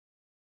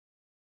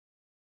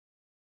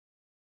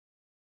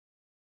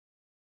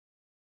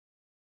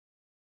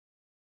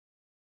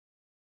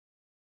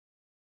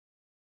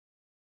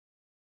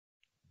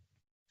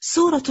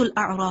Surah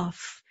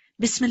Al-A'raf.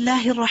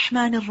 Bismillahir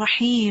Rahmanir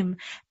Rahim.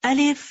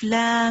 Alif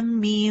Lam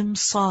Mim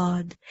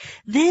Sad.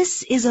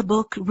 This is a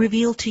book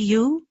revealed to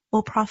you,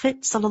 O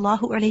Prophet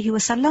sallallahu alaihi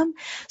wasallam.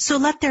 So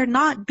let there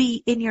not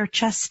be in your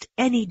chest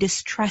any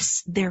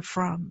distress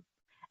therefrom.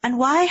 And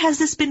why has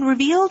this been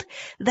revealed?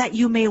 That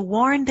you may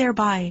warn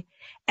thereby,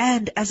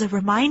 and as a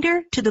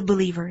reminder to the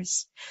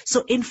believers.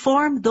 So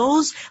inform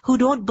those who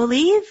don't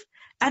believe,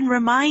 and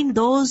remind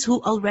those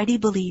who already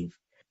believe.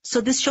 So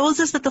this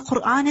shows us that the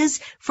Qur'an is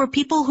for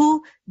people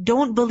who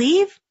don't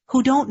believe,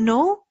 who don't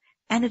know,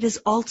 and it is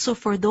also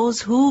for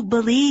those who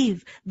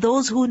believe,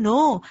 those who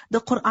know. The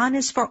Qur'an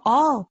is for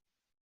all,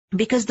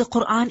 because the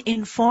Qur'an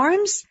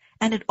informs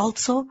and it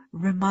also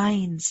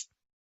reminds.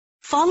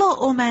 Follow,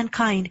 O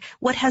mankind,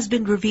 what has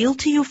been revealed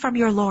to you from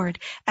your Lord,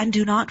 and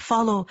do not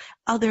follow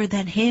other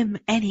than Him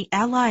any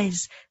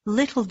allies.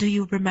 Little do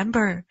you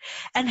remember.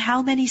 And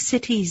how many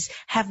cities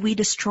have we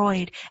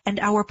destroyed, and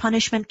our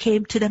punishment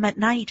came to them at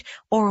night,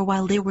 or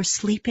while they were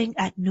sleeping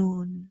at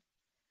noon.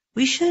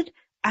 We should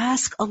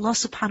ask Allah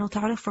subhanahu wa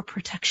ta'ala for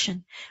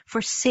protection,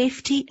 for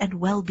safety and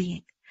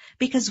well-being,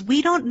 because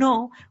we don't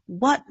know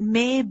what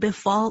may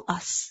befall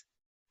us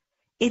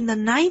in the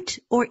night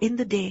or in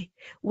the day,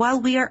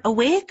 while we are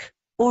awake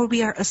or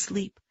we are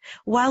asleep,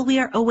 while we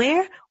are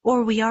aware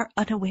or we are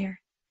unaware.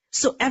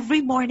 So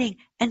every morning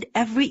and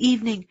every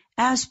evening,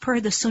 as per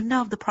the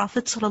sunnah of the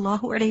Prophet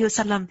sallallahu alaihi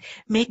wasallam,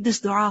 make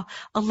this dua: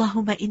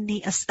 Allahumma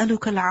inni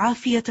as'aluka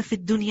al-afiyata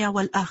fid dunya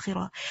wal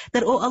akhirah.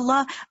 That, oh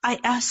Allah, I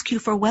ask you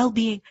for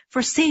well-being,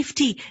 for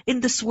safety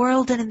in this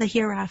world and in the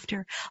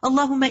hereafter.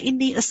 Allahumma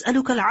inni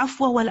as'aluka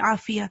al-afwa wal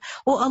afiyah.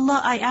 Oh Allah,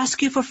 I ask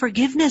you for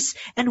forgiveness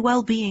and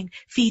well-being.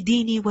 Fi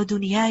dini wa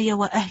dunyaya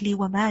wa ahli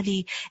wa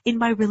mali. In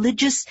my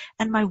religious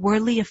and my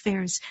worldly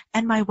affairs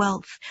and my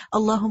wealth.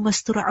 Allahumma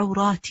astur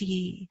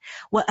awrati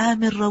wa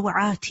amir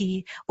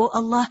rawati. Oh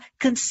Allah,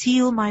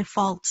 conceal my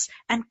faults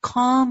and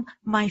calm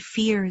my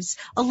fears.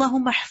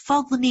 Allahumma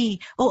hfadhni.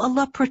 Oh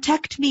Allah,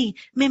 protect me.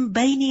 Min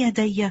bayni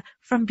yadayya,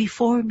 from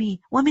before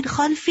me. Wa min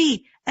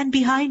khalfi, and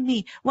behind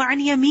me. Wa an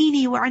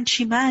yamini wa an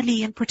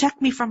shimali, and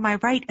protect me from my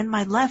right and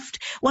my left.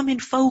 Wa min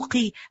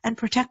fawqi, and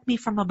protect me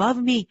from above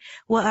me.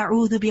 Wa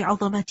a'udhu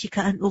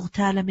bi'azamatika an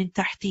ughtala min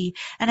tahti.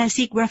 And I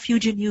seek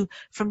refuge in you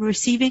from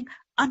receiving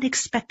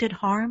unexpected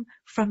harm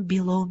from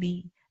below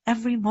me.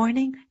 Every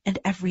morning and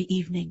every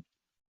evening.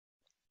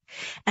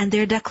 And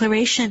their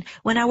declaration,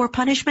 when our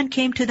punishment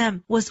came to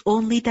them, was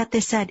only that they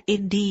said,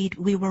 indeed,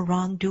 we were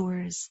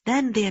wrongdoers.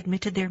 Then they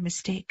admitted their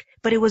mistake,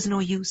 but it was no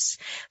use.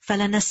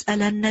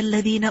 فَلَنَسْأَلَنَّ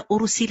الَّذِينَ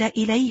أُرْسِلَ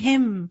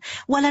إِلَيْهِمْ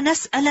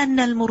وَلَنَسْأَلَنَّ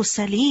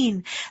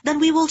الْمُرْسَلِينَ. Then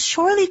we will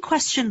surely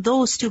question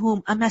those to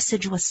whom a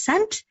message was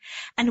sent,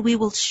 and we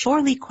will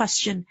surely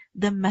question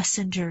the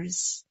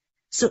messengers.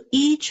 So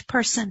each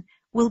person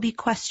will be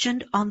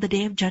questioned on the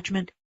Day of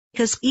Judgment,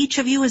 because each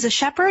of you is a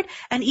shepherd,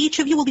 and each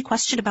of you will be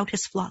questioned about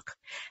his flock.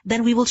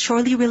 Then we will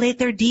surely relate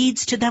their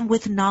deeds to them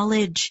with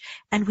knowledge,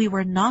 and we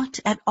were not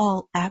at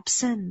all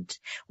absent.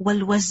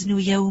 وَالْوَزْنُ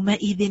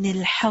يَوْمَئِذٍ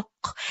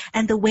الْحَقِّ.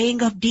 And the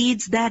weighing of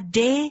deeds that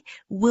day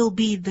will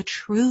be the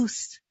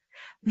truth.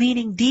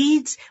 Meaning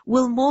deeds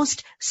will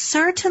most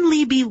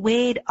certainly be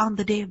weighed on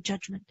the Day of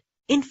Judgment.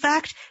 In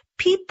fact,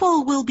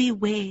 people will be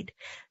weighed.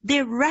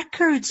 Their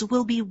records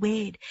will be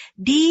weighed.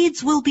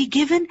 Deeds will be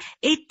given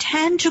a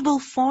tangible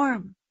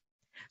form.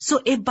 So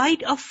a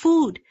bite of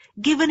food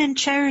given in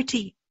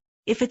charity,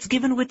 if it's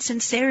given with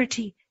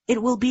sincerity,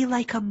 it will be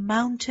like a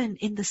mountain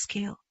in the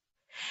scale.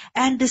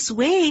 And this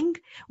weighing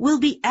will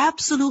be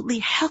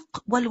absolutely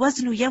haqq.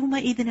 وَالْوَزْنُ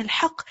يَوْمَئِذٍ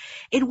الْحَقِّ.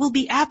 It will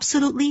be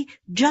absolutely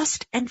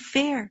just and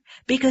fair,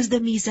 because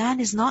the mizan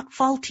is not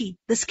faulty,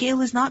 the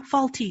scale is not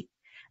faulty.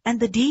 And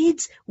the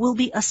deeds will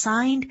be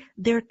assigned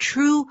their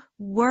true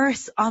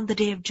worth on the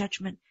Day of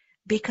Judgment,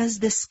 because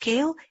the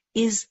scale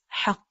is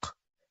haqq.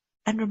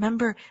 And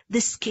remember,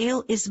 this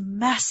scale is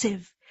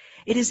massive.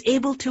 It is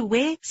able to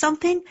weigh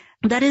something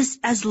that is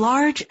as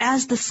large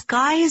as the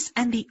skies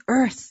and the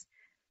earth.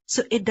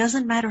 So it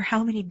doesn't matter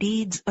how many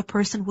deeds a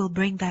person will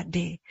bring that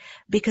day,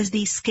 because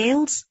these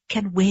scales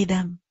can weigh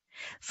them.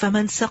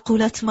 فَمَنْ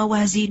ثَقُلَتْ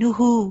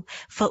مَوَازِينُهُ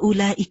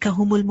فَأُولَئِكَ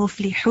هُمُ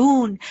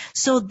الْمُفْلِحُونَ.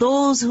 So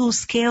those whose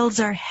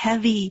scales are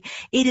heavy,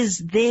 it is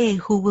they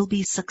who will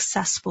be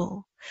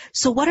successful.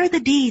 So what are the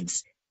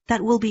deeds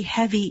that will be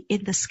heavy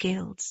in the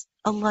scales?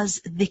 Allah's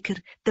dhikr,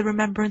 the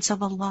remembrance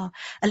of Allah.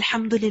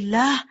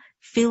 Alhamdulillah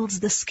fills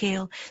the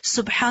scale.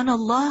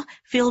 Subhanallah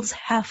fills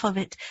half of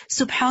it.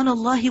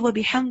 Subhanallahi wa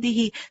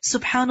bihamdihi,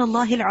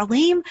 Subhanallahil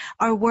Azim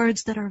are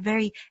words that are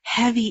very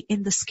heavy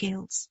in the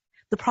scales.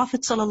 The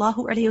Prophet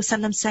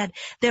ﷺ said,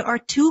 there are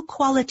two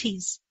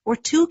qualities or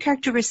two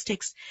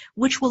characteristics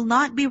which will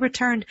not be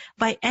returned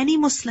by any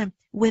Muslim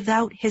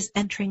without his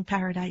entering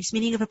paradise.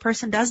 Meaning if a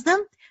person does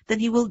them, then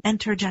he will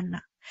enter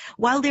Jannah.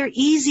 While they're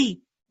easy,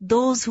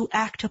 those who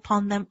act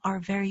upon them are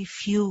very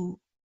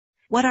few.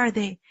 What are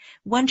they?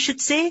 One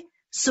should say,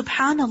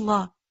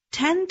 Subhanallah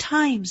 10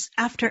 times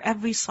after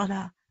every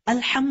salah.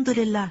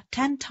 Alhamdulillah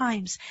 10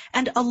 times.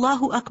 And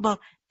Allahu Akbar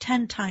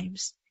 10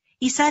 times.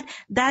 He said,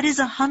 that is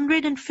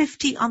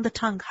 150 on the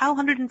tongue. How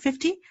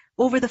 150?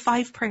 Over the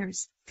 5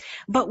 prayers.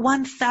 But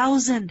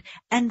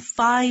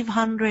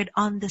 1,500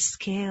 on the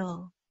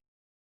scale.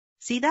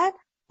 See that?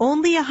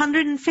 Only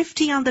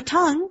 150 on the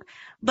tongue,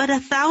 but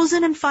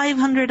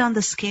 1,500 on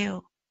the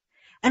scale.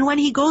 And when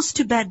he goes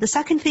to bed, the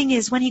second thing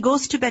is, when he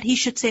goes to bed, he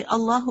should say,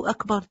 Allahu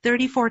Akbar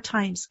 34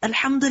 times,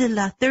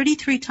 Alhamdulillah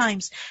 33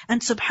 times,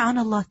 and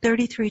Subhanallah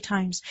 33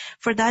 times.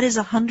 For that is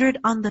 100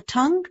 on the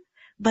tongue,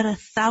 but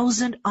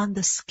 1,000 on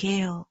the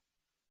scale.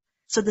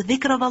 So the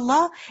dhikr of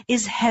Allah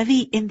is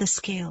heavy in the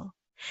scale.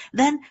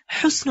 Then,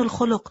 husnul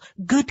khuluq,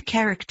 good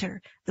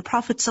character. The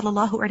Prophet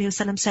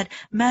ﷺ said,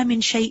 مَا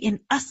مِن شَيْءٍ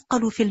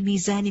أَثْقَلُ فِي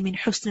الْمِيزَانِ مِنْ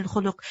حُسْنِ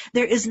الْخُلُقِ.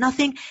 There is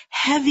nothing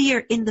heavier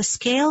in the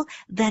scale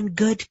than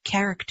good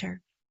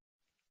character.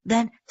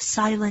 Then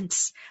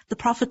silence. The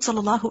Prophet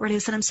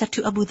ﷺ said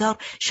to Abu Dharr,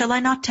 shall I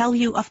not tell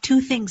you of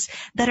 2 things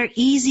that are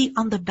easy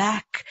on the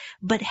back,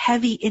 but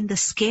heavy in the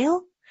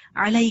scale?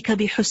 عَلَيْكَ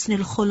بِحُسْنِ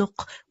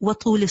الْخُلُقِ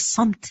وَطُولِ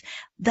الصَّمْتِ.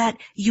 That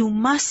you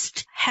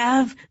must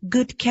have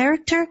good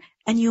character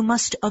and you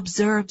must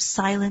observe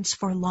silence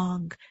for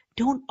long.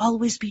 Don't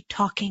always be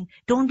talking.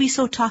 Don't be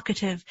so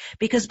talkative.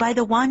 Because by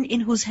the one in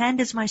whose hand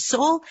is my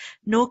soul,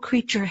 no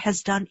creature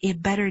has done a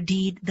better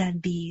deed than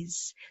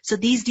these. So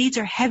these deeds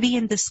are heavy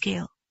in the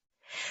scale.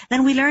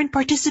 Then we learn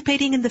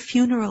participating in the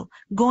funeral,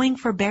 going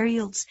for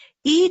burials.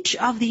 Each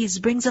of these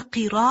brings a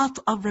qirat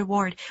of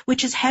reward,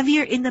 which is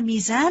heavier in the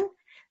mizan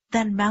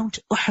than Mount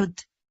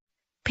Uhud.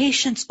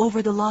 Patience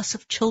over the loss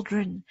of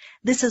children.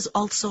 This is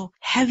also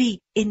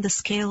heavy in the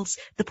scales.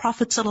 The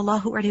Prophet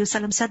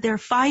ﷺ said there are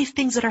 5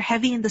 things that are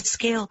heavy in the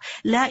scale.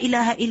 La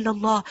ilaha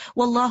illallah,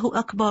 wallahu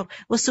akbar,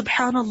 wa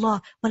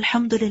subhanallah,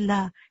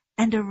 walhamdulillah.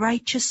 And a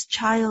righteous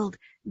child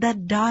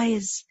that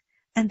dies.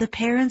 And the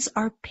parents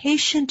are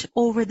patient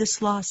over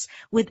this loss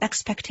with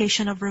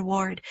expectation of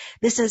reward.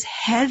 This is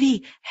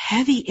heavy,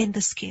 heavy in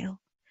the scale.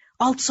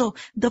 Also,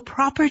 the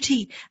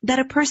property that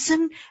a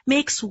person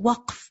makes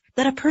waqf,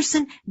 that a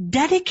person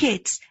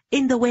dedicates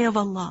in the way of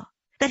Allah.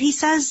 That he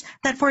says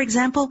that, for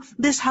example,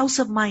 this house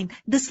of mine,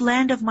 this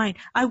land of mine,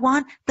 I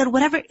want that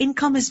whatever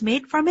income is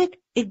made from it,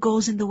 it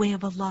goes in the way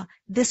of Allah.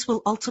 This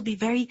will also be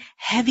very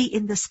heavy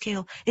in the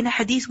scale. In a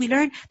hadith we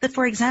learn that,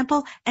 for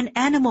example, an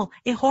animal,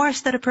 a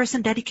horse that a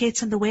person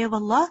dedicates in the way of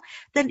Allah,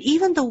 then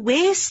even the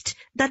waste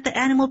that the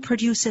animal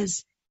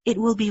produces, it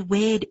will be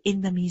weighed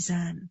in the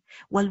mizan.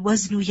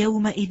 وَالْوَزْنُ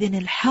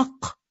يَوْمَئِذٍ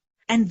الْحَقِّ.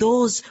 And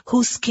those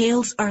whose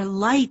scales are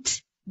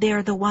light, they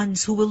are the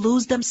ones who will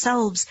lose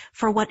themselves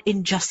for what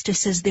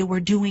injustices they were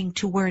doing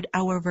toward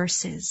our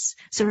verses.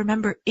 So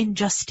remember,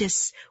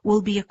 injustice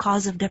will be a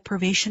cause of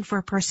deprivation for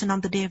a person on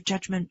the Day of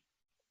Judgment,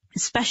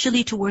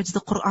 especially towards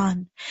the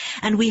Qur'an.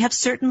 And we have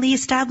certainly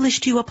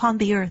established you upon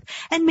the earth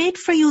and made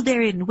for you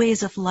therein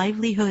ways of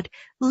livelihood.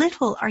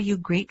 Little are you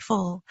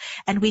grateful.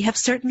 And we have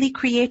certainly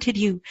created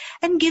you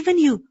and given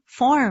you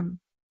form.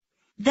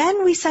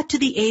 Then we said to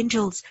the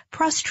angels,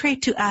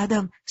 prostrate to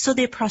Adam. So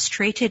they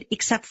prostrated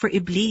except for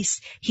Iblis.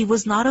 He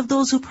was not of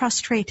those who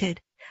prostrated.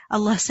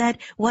 Allah said,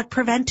 what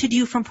prevented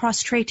you from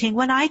prostrating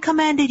when I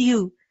commanded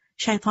you?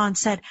 Shaitan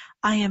said,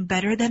 I am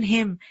better than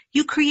him.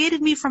 You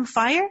created me from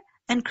fire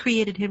and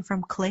created him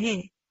from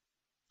clay.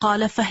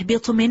 قَالَ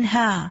فَاهْبِطُ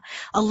مِنْهَا.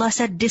 Allah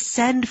said,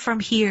 descend from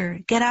here,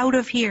 get out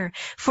of here,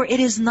 for it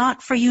is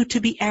not for you to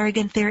be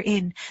arrogant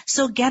therein.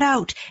 So get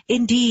out,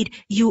 indeed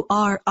you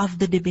are of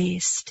the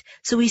debased.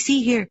 So we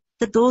see here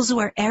that those who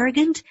are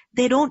arrogant,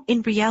 they don't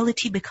in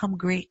reality become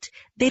great.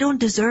 They don't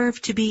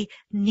deserve to be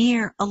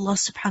near Allah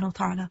subhanahu wa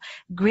ta'ala.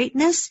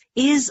 Greatness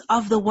is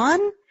of the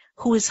one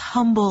who is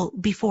humble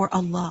before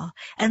Allah.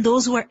 And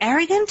those who are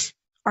arrogant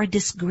are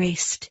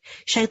disgraced.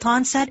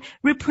 Shaitan said,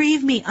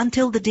 reprieve me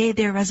until the day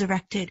they are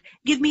resurrected.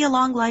 Give me a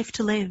long life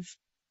to live.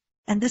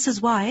 And this is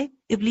why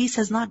Iblis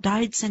has not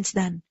died since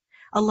then.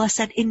 Allah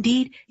said,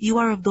 indeed, you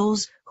are of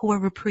those who are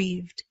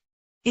reprieved.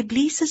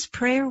 Iblis's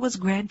prayer was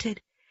granted,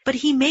 but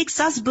he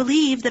makes us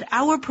believe that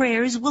our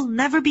prayers will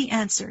never be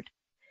answered.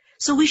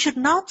 So we should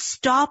not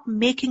stop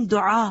making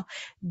dua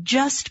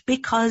just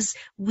because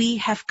we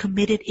have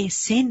committed a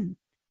sin.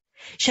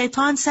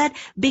 Shaitan said,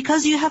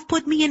 because you have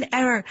put me in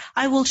error,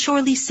 I will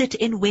surely sit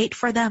in wait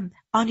for them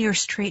on your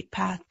straight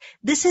path.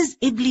 This is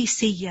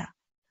Iblisiyya.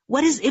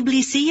 What is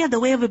Iblisiyya?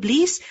 The way of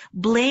Iblis?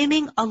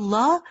 Blaming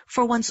Allah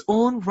for one's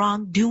own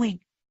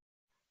wrongdoing.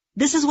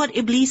 This is what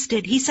Iblis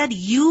did. He said,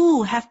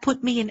 you have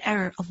put me in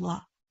error,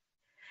 Allah.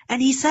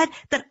 And he said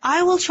that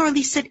I will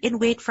surely sit in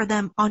wait for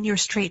them on your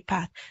straight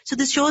path. So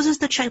this shows us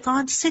that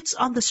Shaitan sits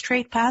on the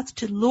straight path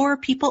to lure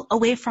people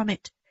away from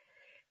it.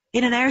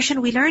 In a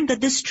narration, we learned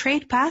that this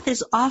straight path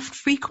is oft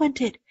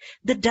frequented.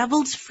 The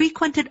devils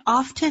frequent it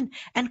often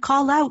and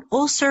call out,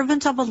 O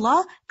servants of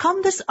Allah,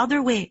 come this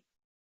other way.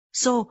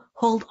 So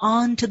hold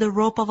on to the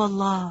rope of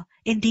Allah.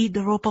 Indeed,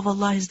 the rope of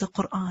Allah is the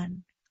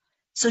Qur'an.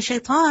 So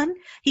Shaitan,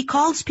 he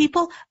calls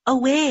people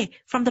away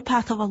from the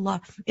path of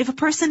Allah. If a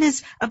person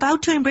is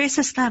about to embrace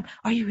Islam,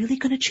 are you really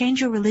going to change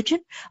your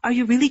religion? Are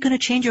you really going to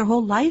change your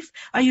whole life?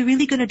 Are you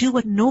really going to do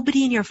what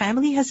nobody in your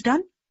family has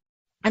done?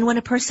 And when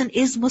a person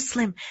is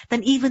Muslim,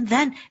 then even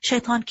then,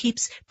 shaitan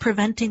keeps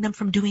preventing them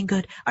from doing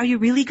good. Are you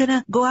really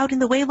gonna go out in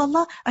the way of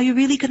Allah? Are you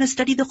really gonna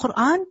study the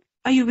Qur'an?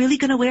 Are you really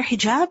gonna wear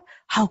hijab?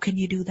 How can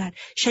you do that?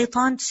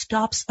 Shaitan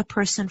stops a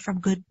person from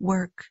good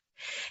work.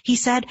 He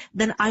said,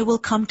 then I will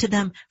come to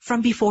them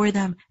from before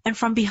them and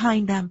from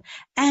behind them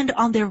and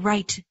on their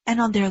right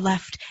and on their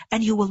left,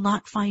 and you will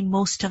not find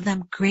most of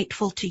them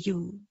grateful to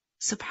you.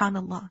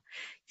 Subhanallah.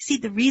 See,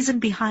 the reason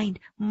behind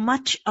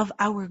much of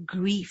our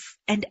grief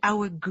and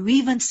our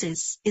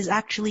grievances is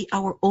actually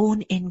our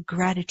own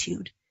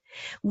ingratitude.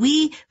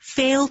 We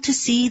fail to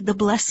see the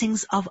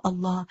blessings of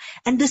Allah.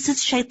 And this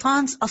is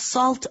shaitan's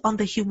assault on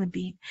the human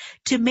being.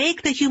 To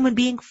make the human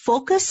being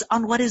focus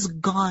on what is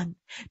gone.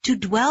 To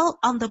dwell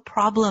on the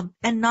problem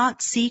and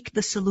not seek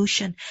the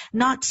solution.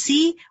 Not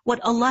see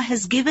what Allah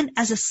has given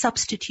as a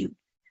substitute.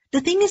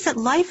 The thing is that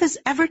life is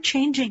ever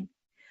changing.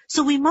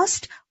 So we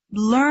must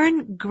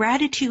learn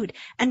gratitude.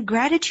 And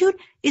gratitude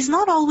is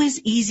not always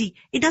easy.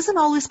 It doesn't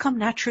always come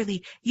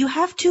naturally. You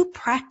have to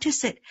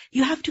practice it.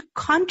 You have to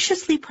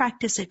consciously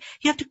practice it.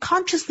 You have to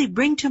consciously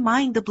bring to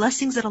mind the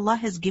blessings that Allah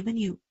has given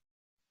you.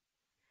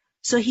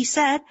 So he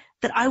said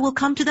that I will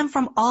come to them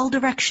from all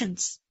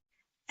directions.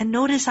 And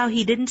notice how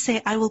he didn't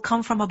say I will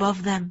come from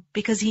above them,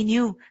 because he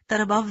knew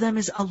that above them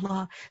is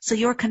Allah. So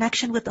your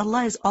connection with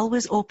Allah is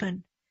always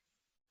open.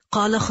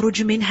 قَالَ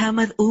اخْرُجْ مِنْهَا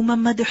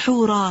مَذْءُومًا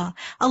مَدْحُورًا.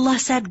 Allah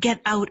said,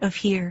 get out of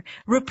here,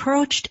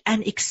 reproached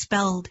and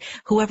expelled.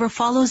 Whoever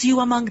follows you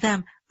among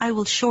them, I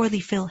will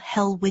surely fill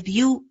hell with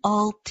you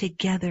all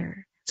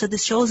together. So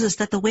this shows us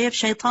that the way of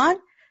shaitan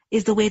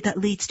is the way that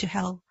leads to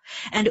hell.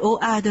 And O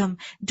Adam,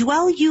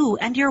 dwell you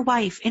and your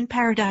wife in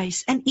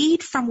paradise and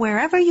eat from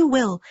wherever you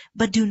will,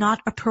 but do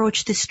not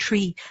approach this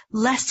tree,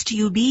 lest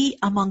you be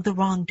among the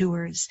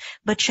wrongdoers.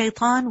 But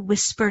shaitan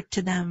whispered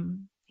to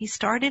them. He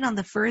started on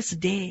the first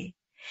day.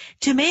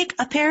 To make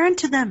apparent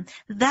to them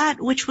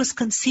that which was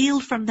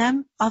concealed from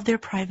them of their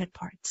private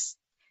parts.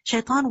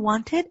 Shaitan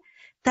wanted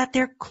that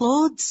their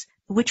clothes,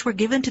 which were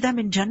given to them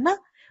in Jannah,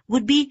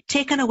 would be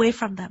taken away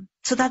from them,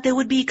 so that they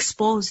would be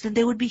exposed and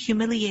they would be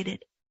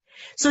humiliated.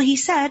 So he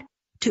said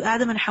to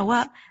Adam and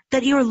Hawa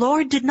that your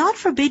Lord did not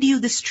forbid you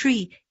this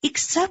tree,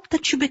 except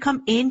that you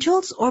become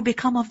angels or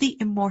become of the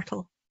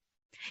immortal.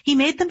 He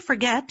made them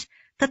forget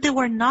that they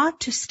were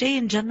not to stay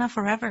in Jannah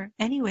forever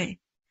anyway.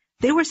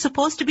 They were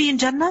supposed to be in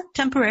Jannah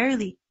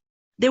temporarily.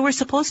 They were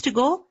supposed to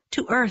go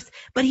to earth.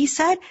 But he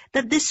said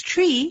that this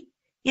tree,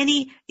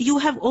 you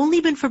have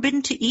only been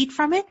forbidden to eat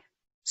from it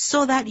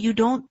so that you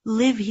don't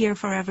live here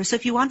forever. So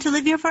if you want to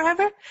live here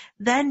forever,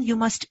 then you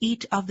must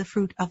eat of the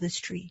fruit of this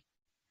tree.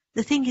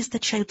 The thing is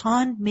that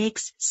shaitan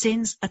makes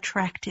sins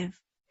attractive.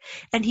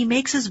 And he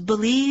makes us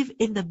believe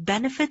in the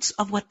benefits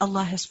of what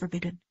Allah has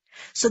forbidden.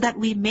 So that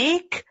we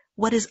make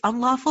what is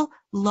unlawful,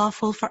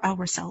 lawful for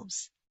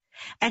ourselves.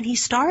 And he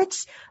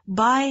starts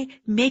by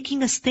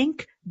making us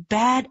think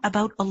bad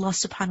about Allah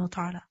subhanahu wa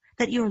ta'ala.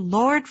 That your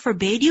Lord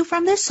forbade you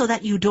from this so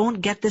that you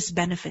don't get this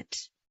benefit.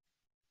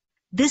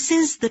 This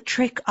is the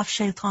trick of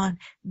shaitan.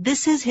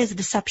 This is his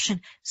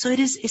deception. So it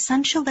is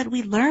essential that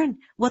we learn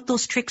what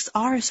those tricks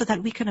are so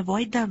that we can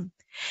avoid them.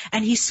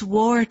 And he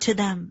swore to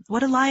them.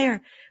 What a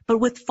liar. But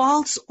with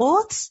false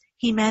oaths,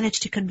 he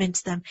managed to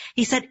convince them.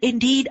 He said,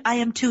 indeed, I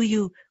am to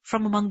you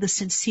from among the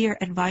sincere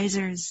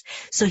advisors.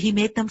 So he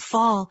made them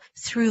fall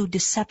through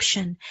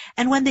deception.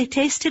 And when they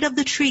tasted of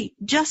the tree,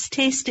 just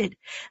tasted,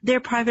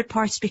 their private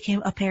parts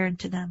became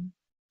apparent to them.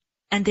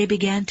 And they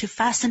began to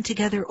fasten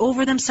together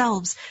over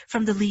themselves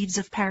from the leaves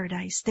of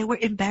paradise. They were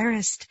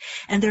embarrassed.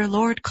 And their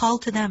Lord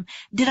called to them,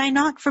 did I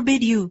not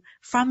forbid you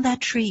from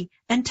that tree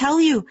and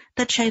tell you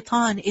that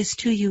shaitan is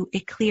to you a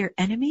clear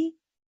enemy?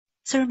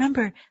 So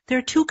remember, there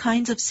are two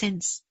kinds of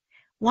sins.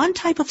 One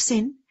type of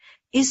sin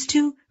is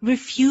to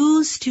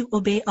refuse to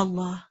obey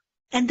Allah.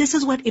 And this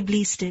is what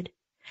Iblis did.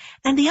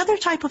 And the other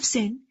type of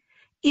sin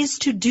is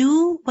to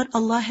do what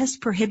Allah has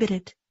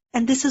prohibited.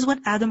 And this is what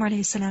Adam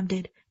a.s.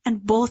 did.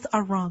 And both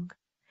are wrong.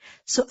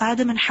 So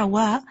Adam and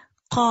Hawa,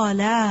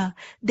 قَالَا,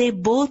 they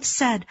both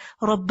said,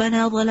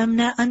 رَبَّنَا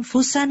ظَلَمْنَا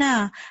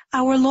أَنفُسَنَا,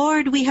 our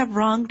Lord, we have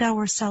wronged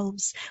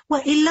ourselves.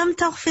 وَإِن لَمْ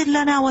تَغْفِرْ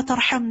لَنَا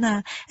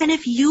وَتَرْحَمْنَا, and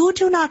if you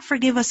do not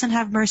forgive us and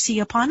have mercy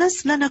upon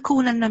us,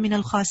 لَنَكُونَنَّ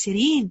مِنَ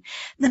الْخَاسِرِينَ,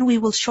 then we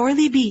will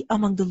surely be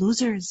among the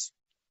losers.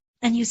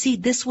 And you see,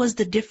 this was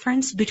the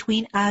difference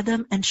between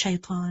Adam and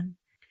shaitan.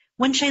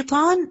 When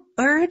shaitan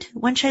erred,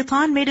 when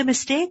shaitan made a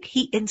mistake,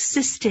 he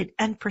insisted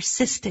and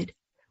persisted.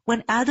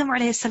 When Adam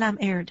a.s.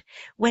 erred,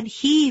 when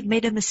he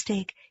made a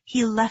mistake,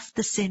 he left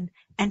the sin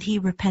and he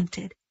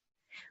repented.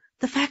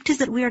 The fact is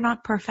that we are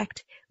not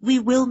perfect. We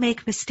will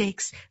make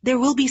mistakes. There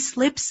will be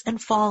slips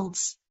and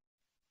falls.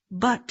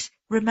 But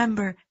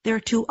remember, there are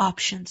two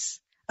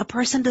options. A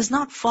person does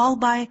not fall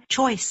by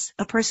choice.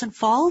 A person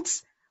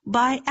falls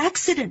by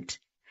accident.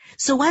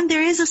 So when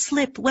there is a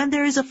slip, when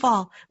there is a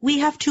fall, we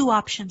have two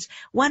options.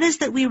 One is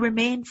that we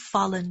remain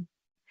fallen.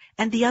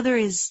 And the other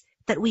is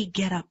that we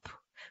get up.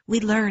 We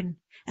learn.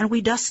 And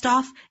we dust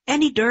off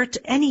any dirt,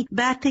 any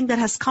bad thing that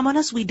has come on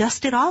us, we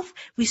dust it off,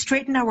 we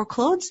straighten our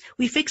clothes,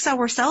 we fix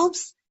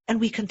ourselves, and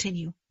we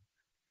continue.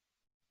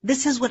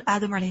 This is what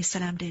Adam a.s.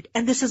 did.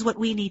 And this is what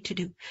we need to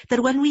do.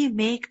 That when we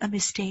make a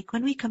mistake,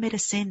 when we commit a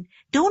sin,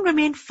 don't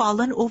remain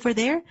fallen over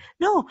there.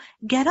 No,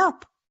 get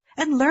up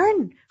and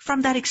learn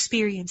from that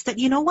experience. That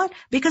you know what?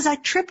 Because I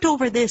tripped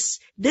over this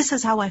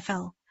is how I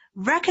fell.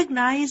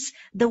 Recognize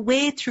the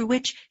way through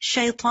which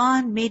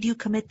shaitan made you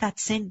commit that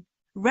sin.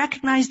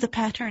 Recognize the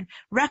pattern.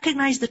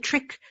 Recognize the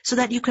trick so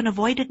that you can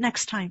avoid it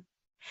next time.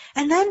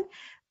 And then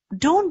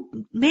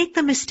don't make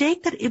the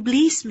mistake that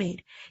Iblis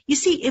made. You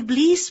see,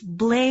 Iblis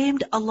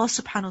blamed Allah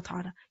subhanahu wa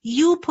ta'ala.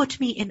 You put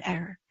me in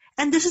error.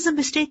 And this is a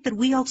mistake that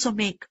we also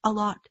make a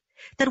lot.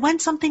 That when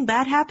something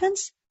bad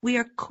happens, we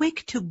are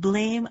quick to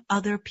blame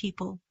other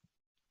people.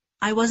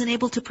 I wasn't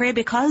able to pray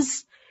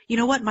because, you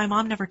know what, my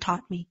mom never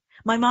taught me.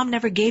 My mom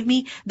never gave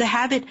me the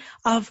habit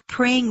of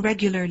praying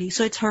regularly,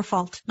 so it's her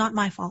fault, not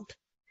my fault.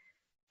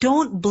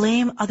 Don't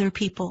blame other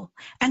people.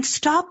 And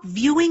stop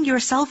viewing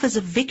yourself as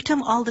a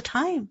victim all the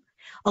time.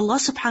 Allah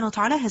subhanahu wa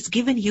ta'ala has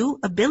given you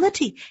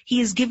ability. He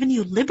has given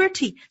you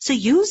liberty. So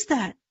use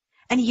that.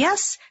 And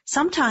yes,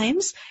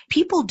 sometimes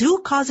people do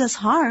cause us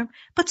harm,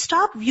 but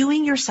stop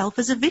viewing yourself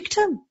as a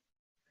victim.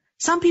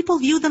 Some people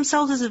view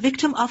themselves as a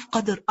victim of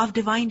qadr, of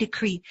divine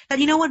decree. That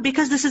you know what,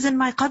 because this is in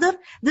my qadr,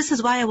 this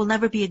is why I will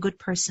never be a good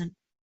person.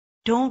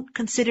 Don't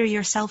consider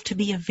yourself to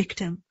be a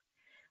victim.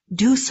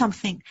 Do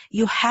something.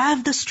 You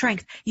have the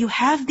strength. You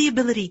have the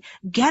ability.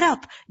 Get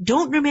up.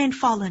 Don't remain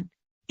fallen.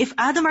 If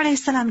Adam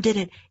a.s. did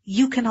it,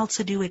 you can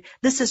also do it.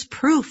 This is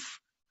proof.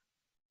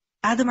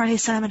 Adam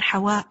a.s. and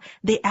Hawa,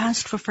 they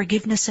asked for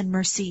forgiveness and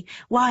mercy.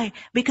 Why?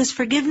 Because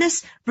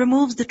forgiveness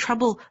removes the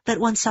trouble that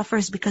one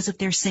suffers because of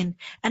their sin.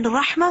 And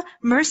rahmah,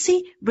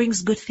 mercy,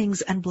 brings good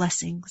things and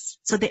blessings.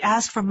 So they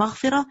asked for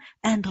maghfirah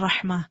and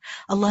rahmah.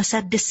 Allah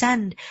said,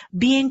 descend,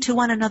 being to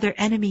one another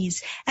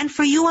enemies. And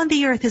for you on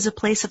the earth is a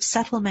place of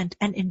settlement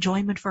and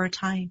enjoyment for a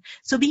time.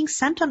 So being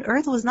sent on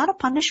earth was not a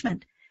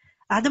punishment.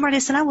 Adam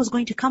a.s. was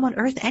going to come on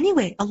earth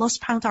anyway. Allah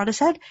subhanahu wa ta'ala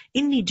said,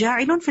 Inni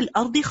ja'ilun fil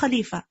ardi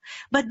khalifa.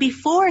 But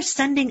before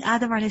sending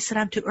Adam a.s.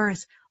 to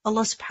earth,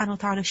 Allah subhanahu wa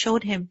ta'ala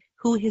showed him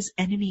who his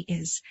enemy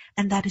is.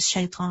 And that is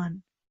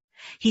shaitan.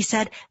 He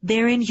said,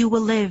 therein you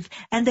will live,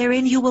 and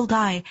therein you will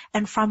die,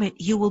 and from it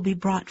you will be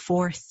brought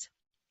forth.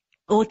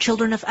 O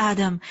children of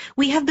Adam,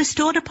 we have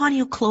bestowed upon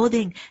you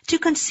clothing to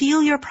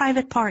conceal your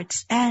private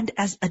parts and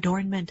as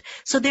adornment.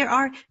 So there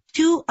are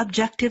two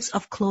objectives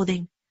of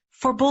clothing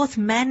for both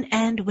men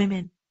and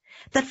women.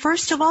 That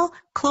first of all,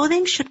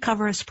 clothing should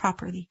cover us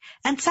properly.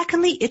 And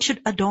secondly, it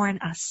should adorn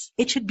us.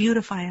 It should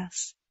beautify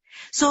us.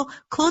 So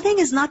clothing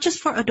is not just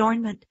for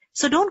adornment.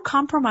 So don't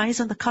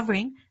compromise on the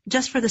covering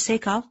just for the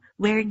sake of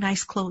wearing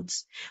nice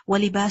clothes.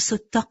 وَلِبَاسُ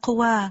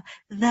التَّقْوَى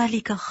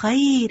ذَلِكَ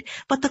خَيْرٌ.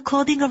 But the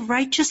clothing of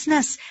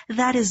righteousness,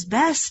 that is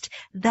best.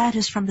 That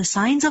is from the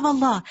signs of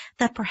Allah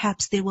that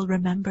perhaps they will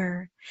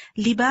remember.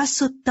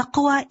 Libasu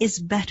taqwa is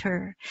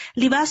better.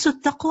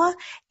 Libasu taqwa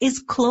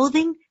is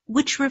clothing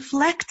which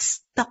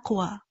reflects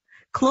taqwa.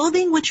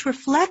 Clothing which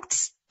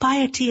reflects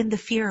piety and the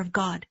fear of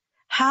God.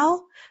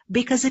 How?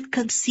 Because it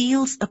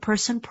conceals a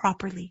person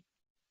properly.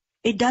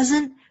 It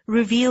doesn't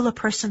reveal a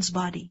person's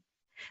body.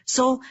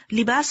 So,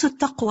 libasu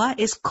taqwa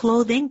is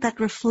clothing that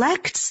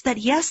reflects that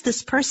yes,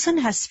 this person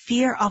has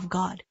fear of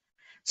God.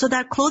 So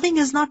that clothing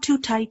is not too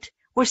tight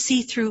or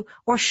see-through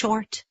or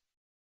short.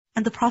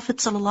 And the Prophet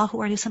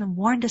ﷺ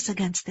warned us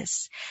against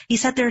this. He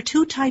said there are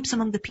two types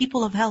among the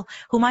people of hell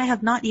whom I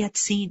have not yet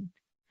seen.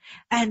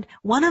 And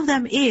one of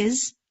them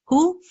is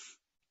who?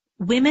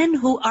 Women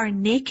who are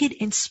naked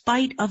in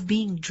spite of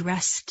being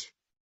dressed.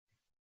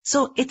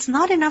 So it's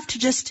not enough to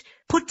just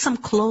put some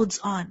clothes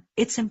on.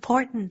 It's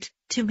important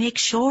to make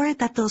sure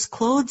that those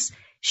clothes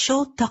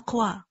show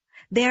taqwa.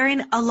 They're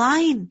in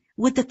align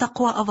with the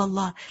taqwa of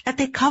Allah, that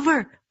they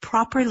cover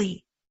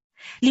properly.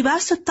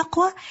 Libasul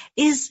taqwa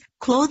is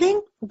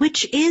clothing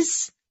which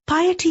is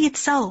piety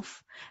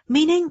itself,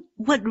 meaning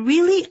what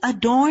really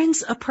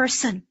adorns a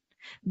person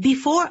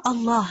before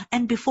Allah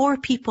and before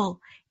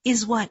people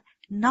is what?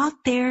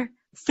 Not their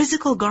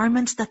physical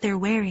garments that they're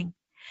wearing,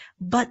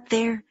 but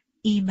their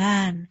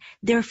Iman,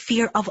 their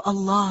fear of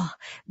Allah,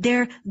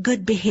 their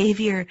good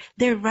behavior,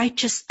 their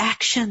righteous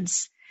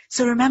actions.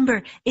 So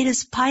remember, it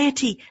is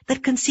piety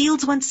that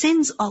conceals one's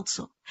sins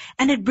also.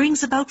 And it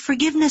brings about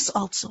forgiveness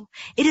also.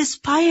 It is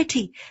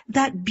piety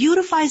that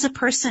beautifies a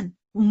person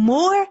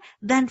more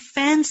than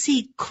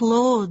fancy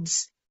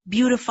clothes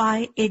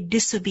beautify a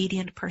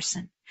disobedient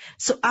person.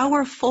 So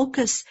our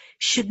focus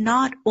should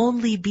not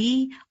only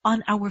be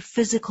on our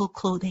physical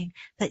clothing.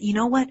 That you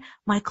know what?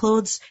 My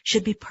clothes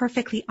should be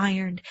perfectly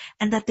ironed.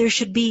 And that there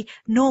should be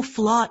no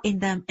flaw in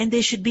them. And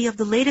they should be of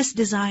the latest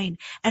design.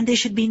 And they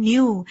should be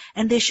new.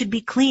 And they should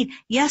be clean.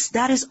 Yes,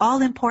 that is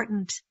all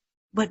important.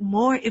 But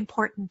more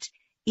important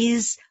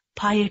is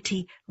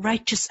piety,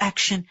 righteous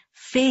action,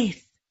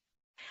 faith.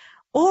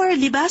 Or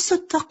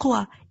libasul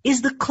taqwa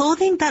is the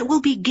clothing that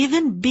will be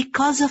given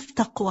because of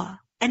taqwa.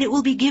 And it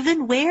will be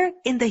given where?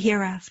 In the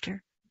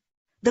hereafter.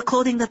 The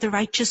clothing that the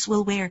righteous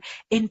will wear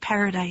in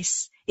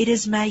paradise. It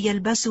is مَا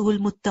يَلْبَسُهُ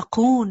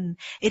الْمُتَّقُونَ.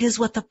 It is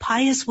what the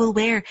pious will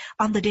wear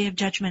on the Day of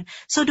Judgment.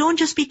 So don't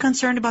just be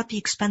concerned about the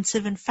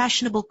expensive and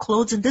fashionable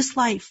clothes in this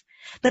life,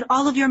 that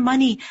all of your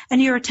money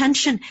and your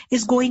attention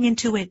is going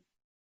into it,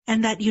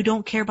 and that you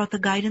don't care about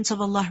the guidance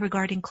of Allah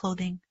regarding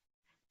clothing.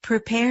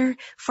 Prepare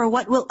for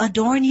what will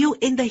adorn you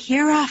in the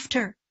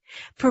hereafter.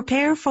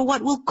 Prepare for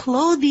what will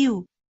clothe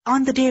you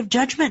on the Day of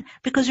Judgment.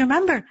 Because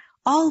remember,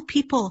 all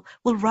people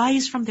will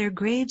rise from their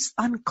graves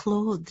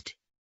unclothed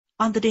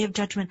on the Day of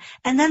Judgment.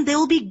 And then they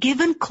will be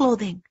given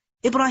clothing.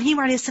 Ibrahim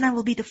a.s.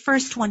 will be the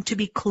first one to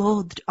be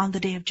clothed on the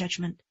Day of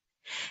Judgment.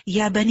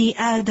 Ya Bani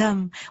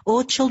Adam,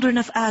 O children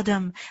of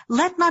Adam,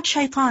 let not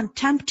shaitan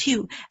tempt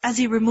you as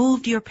he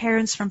removed your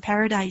parents from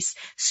paradise,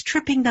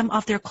 stripping them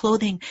of their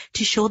clothing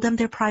to show them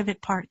their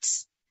private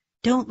parts.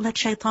 Don't let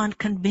shaitan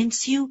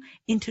convince you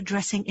into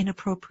dressing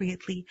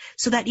inappropriately,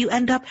 so that you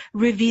end up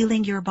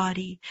revealing your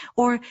body,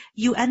 or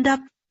you end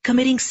up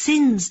committing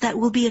sins that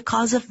will be a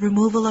cause of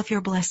removal of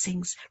your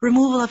blessings,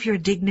 removal of your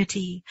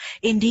dignity.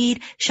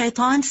 Indeed,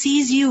 shaitan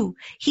sees you,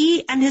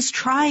 he and his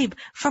tribe,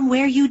 from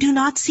where you do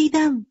not see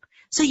them.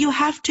 So you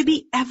have to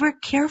be ever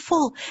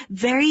careful,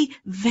 very,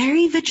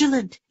 very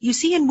vigilant. You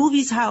see in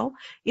movies how,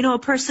 a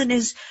person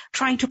is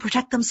trying to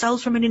protect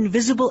themselves from an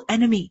invisible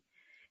enemy.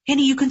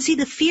 And you can see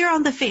the fear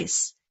on the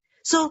face.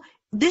 So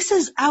this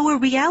is our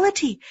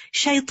reality.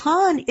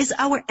 Shaitan is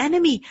our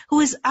enemy who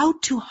is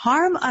out to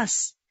harm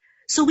us.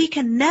 So we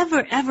can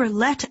never ever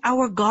let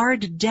our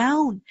guard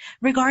down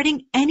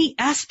regarding any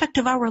aspect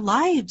of our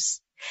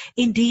lives.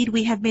 Indeed,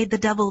 we have made the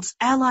devils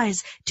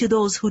allies to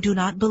those who do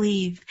not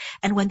believe.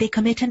 And when they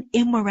commit an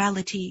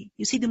immorality,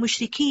 you see the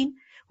mushrikeen,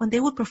 when they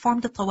would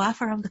perform the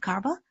tawaf around the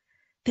Kaaba,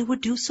 they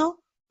would do so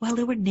while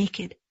they were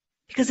naked.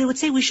 Because they would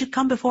say, we should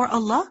come before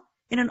Allah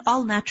in an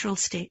all-natural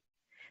state.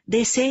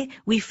 They say,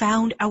 we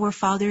found our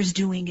fathers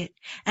doing it,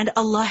 and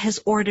Allah has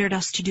ordered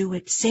us to do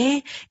it.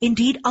 Say,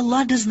 indeed,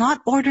 Allah does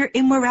not order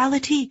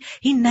immorality.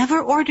 He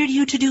never ordered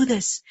you to do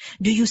this.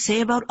 Do you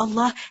say about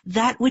Allah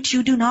that which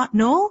you do not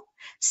know?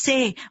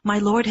 Say, my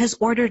Lord has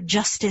ordered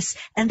justice,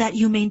 and that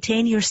you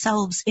maintain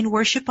yourselves in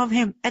worship of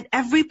Him at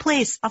every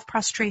place of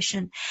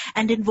prostration,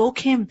 and invoke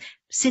Him,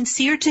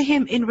 sincere to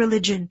Him in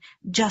religion,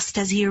 just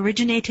as He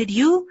originated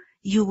you,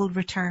 you will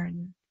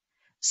return.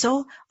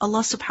 So Allah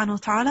subhanahu wa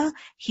ta'ala,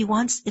 He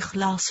wants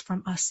ikhlas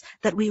from us,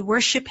 that we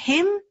worship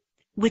Him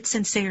with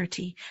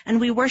sincerity, and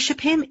we worship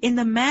Him in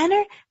the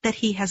manner that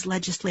He has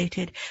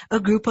legislated.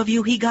 A group of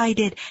you He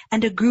guided,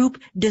 and a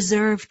group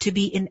deserved to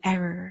be in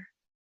error.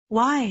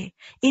 Why?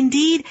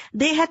 Indeed,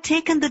 they had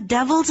taken the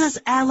devils as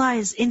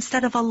allies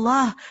instead of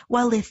Allah,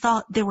 while they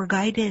thought they were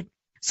guided.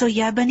 So,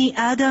 Ya Bani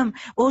Adam,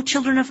 O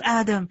children of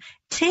Adam,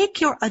 take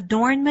your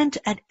adornment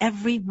at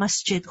every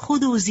masjid.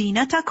 Khudu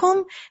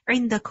zinatakum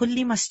inda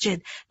kulli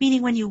masjid.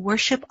 Meaning when you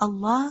worship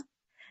Allah,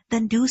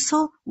 then do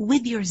so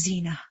with your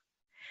zina.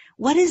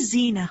 What is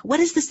zina?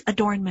 What is this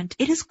adornment?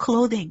 It is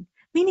clothing.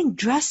 Meaning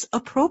dress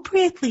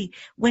appropriately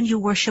when you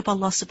worship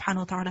Allah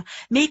subhanahu wa ta'ala.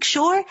 Make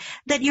sure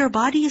that your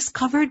body is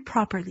covered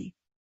properly.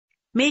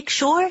 Make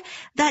sure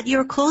that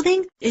your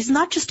clothing is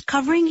not just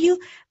covering you,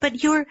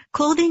 but your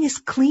clothing is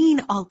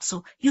clean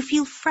also. You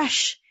feel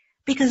fresh,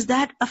 because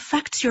that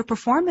affects your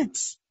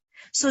performance.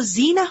 So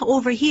zina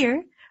over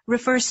here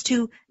refers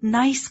to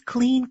nice,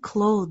 clean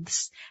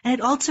clothes. And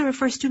it also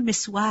refers to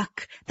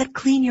miswak, that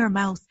clean your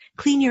mouth,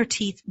 clean your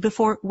teeth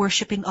before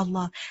worshipping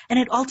Allah. And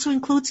it also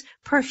includes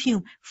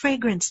perfume,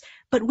 fragrance.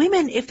 But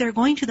women, if they're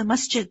going to the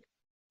masjid,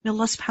 may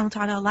Allah subhanahu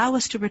wa ta'ala allow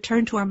us to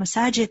return to our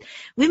masajid,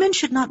 women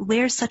should not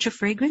wear such a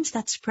fragrance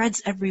that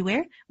spreads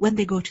everywhere when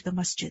they go to the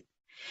masjid.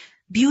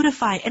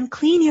 Beautify and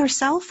clean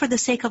yourself for the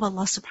sake of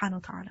Allah subhanahu wa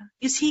ta'ala.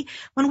 You see,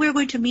 when we're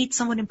going to meet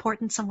someone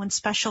important, someone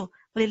special,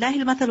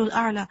 وَلِلَّهِ الْمَثَلُ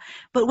الْأَعْلَى,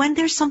 but when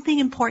there's something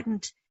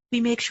important,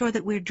 we make sure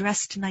that we're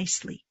dressed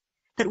nicely,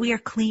 that we are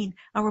clean,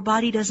 our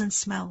body doesn't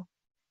smell.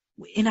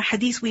 In a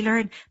hadith we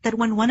learn that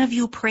when one of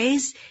you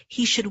prays,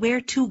 he should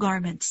wear 2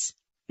 garments.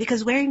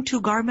 Because wearing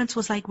 2 garments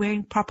was like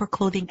wearing proper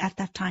clothing at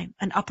that time,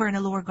 an upper and a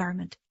lower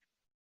garment.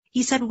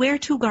 He said, wear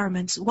 2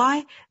 garments.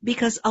 Why?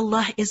 Because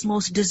Allah is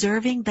most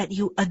deserving that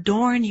you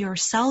adorn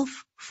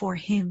yourself for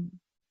Him.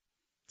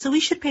 So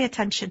we should pay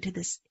attention to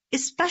this,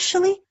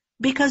 especially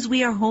because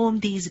we are home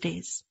these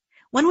days.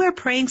 When we're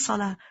praying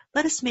salah,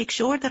 let us make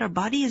sure that our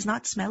body is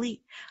not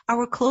smelly.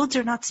 Our clothes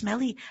are not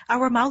smelly.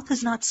 Our mouth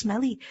is not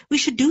smelly. We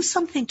should do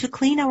something to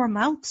clean our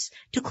mouths,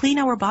 to clean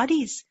our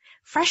bodies.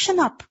 Freshen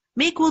up,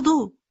 make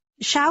wudu,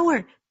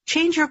 shower,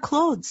 change your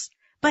clothes.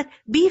 But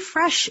be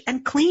fresh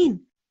and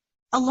clean.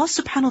 Allah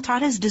subhanahu wa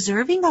ta'ala is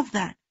deserving of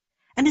that.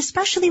 And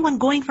especially when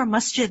going for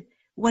masjid,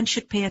 one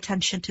should pay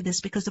attention to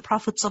this, because the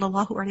Prophet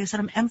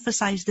ﷺ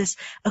emphasized this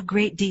a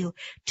great deal.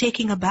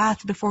 Taking a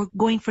bath before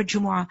going for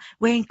Jumu'ah,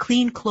 wearing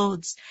clean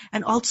clothes.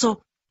 And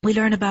also we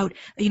learn about,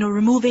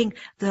 removing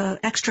the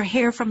extra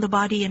hair from the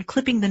body and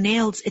clipping the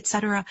nails,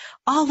 etc.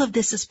 All of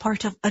this is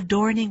part of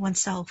adorning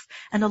oneself.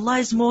 And Allah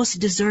is most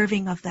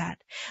deserving of that.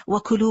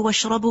 وَكُلُوا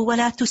وَاشْرَبُوا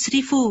وَلَا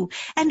تُسْرِفُوا.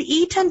 And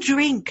eat and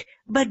drink,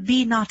 but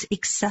be not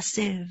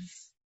excessive.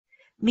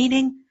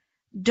 Meaning,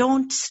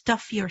 don't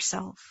stuff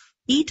yourself.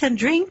 eat and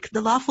drink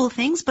the lawful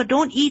things, but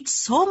don't eat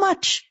so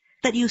much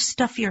that you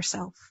stuff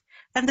yourself.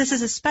 And this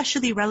is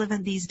especially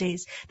relevant these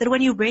days, that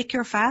when you break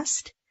your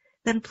fast,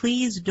 then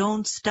please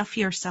don't stuff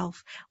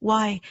yourself.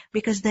 Why?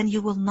 Because then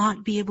you will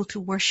not be able to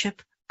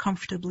worship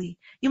comfortably.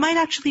 You might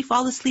actually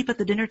fall asleep at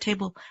the dinner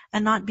table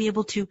and not be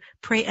able to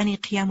pray any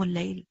qiyamul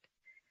layl.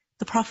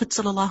 The Prophet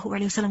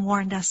ﷺ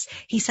warned us.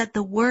 He said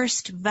the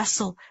worst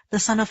vessel the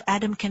son of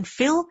Adam can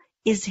fill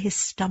is his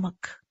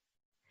stomach.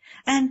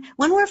 And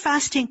when we're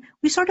fasting,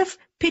 we sort of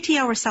pity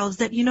ourselves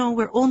that,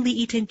 we're only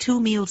eating 2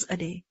 meals a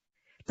day.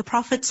 The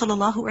Prophet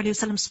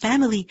ﷺ's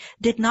family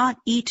did not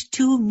eat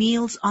 2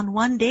 meals on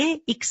one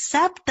day,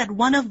 except that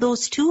one of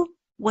those 2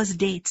 was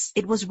dates.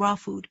 It was raw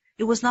food.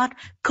 It was not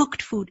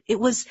cooked food. It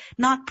was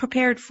not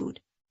prepared food.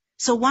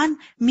 So one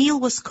meal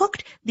was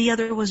cooked, the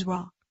other was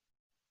raw.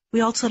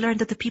 We also learned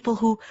that the people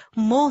who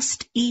most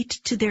eat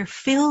to their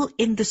fill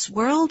in this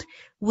world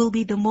will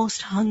be the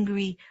most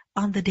hungry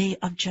on the day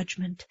of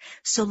judgment.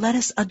 So let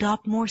us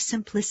adopt more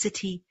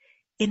simplicity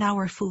in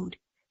our food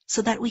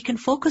so that we can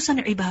focus on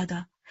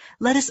ibadah.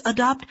 Let us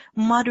adopt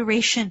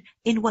moderation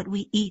in what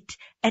we eat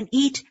and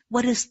eat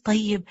what is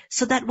tayyib,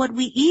 so that what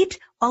we eat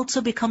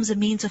also becomes a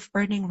means of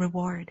earning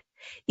reward.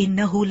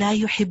 إِنَّهُ لَا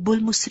يُحِبُّ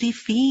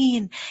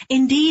الْمُسْرِفِينَ.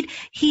 Indeed,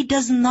 He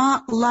does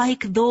not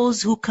like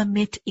those who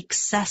commit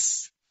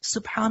excess.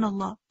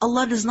 Subhanallah.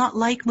 Allah does not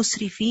like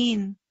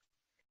musrifeen.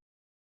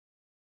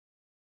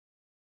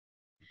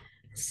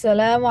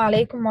 Assalamu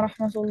alaikum wa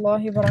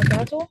rahmatullahi wa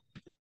barakatuh.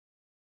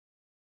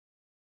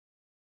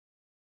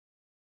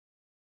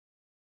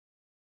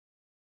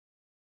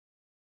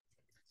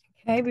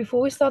 Okay,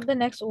 before we start the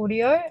next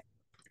audio,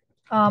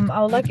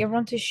 I would like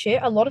everyone to share.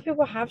 A lot of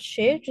people have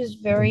shared, which is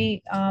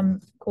very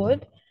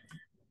good.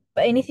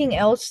 But anything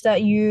else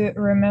that you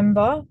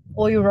remember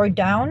or you wrote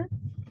down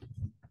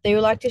that you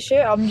would like to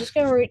share, I'm just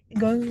going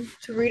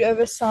to read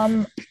over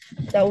some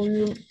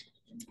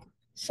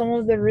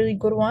of the really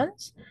good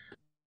ones.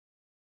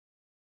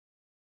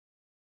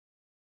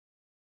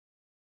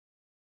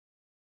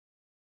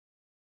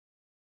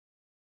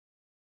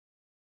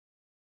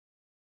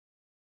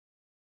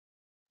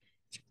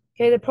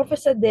 Okay, the Prophet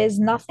said there's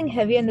nothing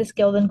heavier in the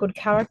scale than good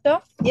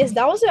character. Yes,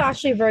 that was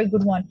actually a very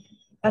good one.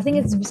 I think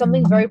it's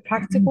something very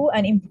practical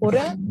and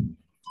important.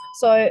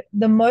 So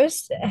the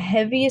most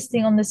heaviest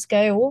thing on the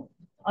scale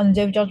on the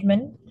Day of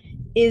Judgment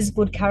is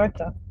good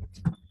character.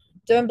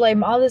 Don't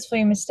blame others for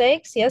your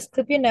mistakes. Yes,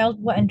 clip your nails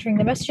before entering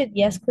the masjid.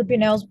 Yes, clip your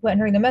nails before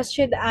entering the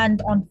masjid.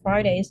 And on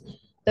Fridays,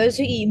 those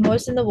who eat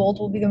most in the world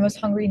will be the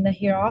most hungry in the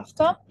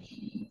hereafter.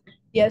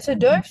 Yeah, so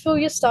don't fill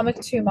your stomach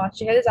too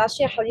much. Okay, there's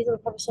actually a hadith of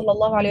the Prophet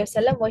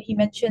ﷺ where he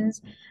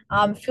mentions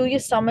fill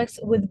your stomachs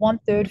with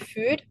 1/3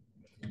 food,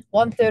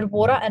 1/3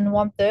 water, and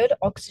 1/3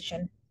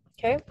 oxygen.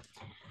 Okay.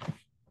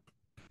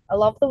 I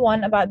love the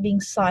one about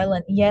being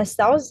silent. Yes,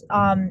 that was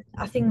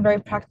I think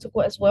very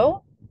practical as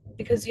well.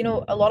 Because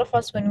a lot of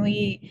us when we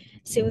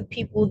sit with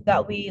people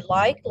that we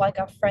like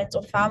our friends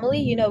or family,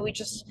 we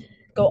just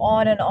go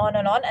on and on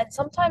and on. And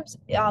sometimes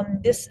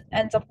this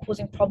ends up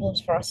causing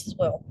problems for us as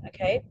well.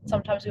 Okay.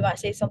 Sometimes we might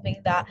say something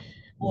that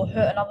will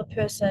hurt another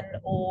person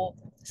or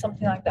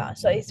something like that.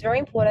 So it's very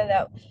important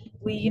that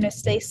we,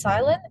 stay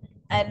silent,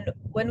 and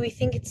when we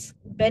think it's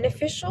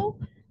beneficial,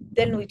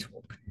 then we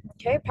talk.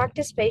 Okay,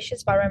 practice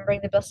patience by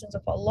remembering the blessings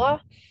of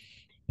Allah.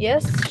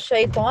 Yes,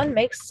 shaitan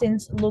makes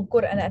sins look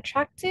good and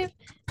attractive.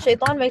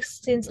 Shaitan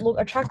makes sins look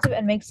attractive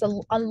and makes the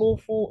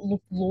unlawful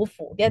look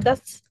lawful. Yeah,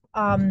 that's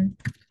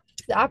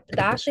that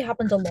actually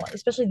happens a lot,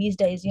 especially these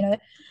days.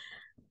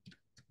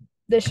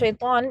 The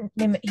shaitan,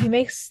 he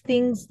makes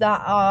things that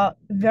are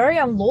very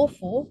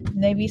unlawful,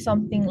 maybe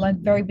something like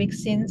very big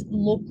sins,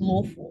 look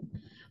lawful,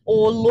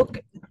 or look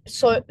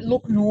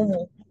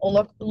normal,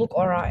 or look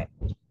alright.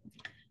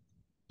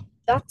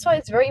 That's why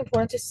it's very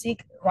important to seek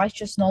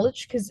righteous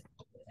knowledge, because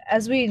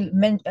as we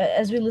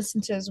listen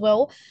to as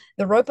well,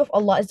 the rope of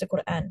Allah is the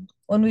Qur'an.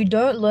 When we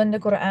don't learn the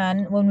Qur'an,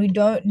 when we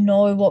don't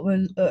know what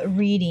we're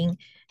reading,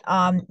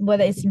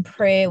 whether it's in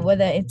prayer,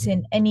 whether it's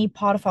in any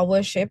part of our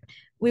worship,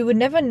 we would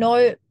never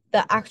know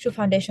the actual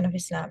foundation of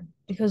Islam.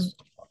 Because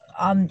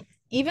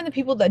even the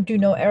people that do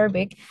know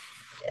Arabic,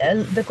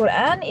 the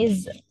Qur'an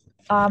is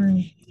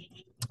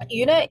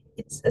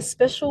it's a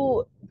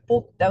special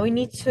book that we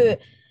need to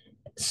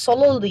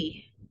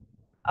solidly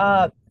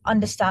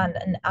understand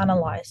and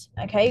analyze.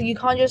 Okay, you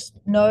can't just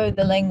know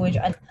the language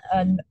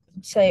and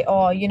say,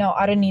 oh,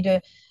 I don't need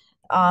to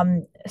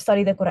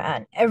study the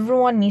Quran.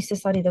 Everyone needs to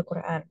study the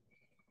Quran.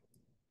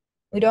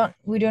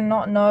 We do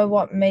not know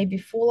what may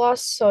befall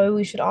us, so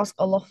we should ask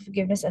Allah for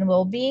forgiveness and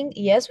well-being.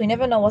 Yes, we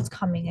never know what's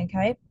coming.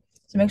 Okay,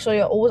 so make sure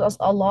you're always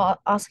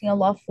asking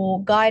Allah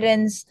for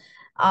guidance,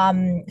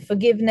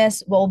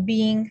 forgiveness,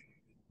 well-being.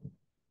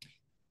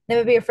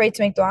 Never be afraid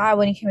to make dua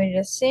when you committed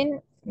a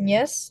sin.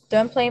 Yes,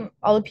 don't blame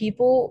other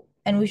people,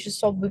 and we should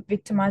stop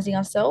victimizing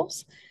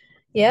ourselves.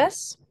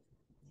 Yes.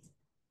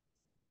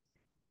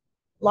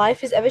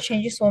 Life is ever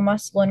changing, so we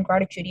must learn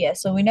gratitude. Yeah.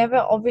 So we never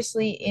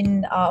obviously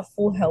in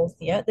full health.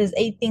 Yeah. There's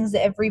 8 things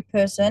that every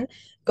person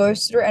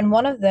goes through, and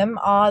one of them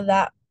are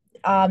that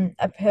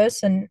a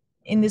person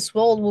in this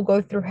world will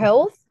go through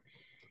health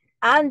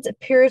and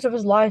periods of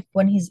his life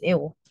when he's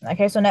ill.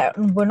 Okay, so now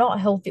we're not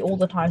healthy all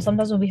the time.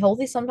 Sometimes we'll be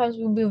healthy, sometimes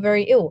we'll be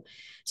very ill.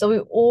 So we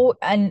all,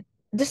 and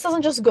this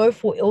doesn't just go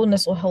for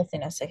illness or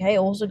healthiness, okay? It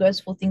also goes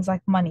for things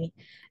like money.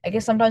 Okay,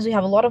 sometimes we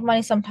have a lot of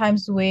money,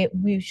 sometimes we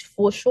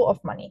fall short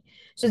of money.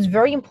 So it's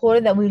very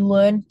important that we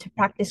learn to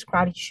practice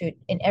gratitude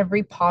in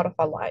every part of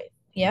our life.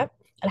 Yeah.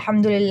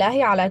 Alhamdulillah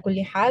ala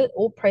kulli hal,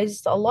 all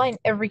praises to Allah in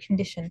every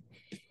condition.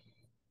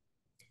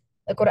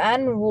 The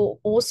Quran will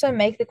also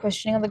make the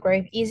questioning of the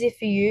grave easier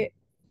for you.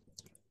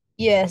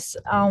 Yes,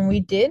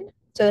 we did.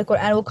 So the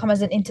Quran will come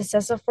as an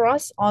intercessor for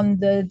us on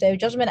the day of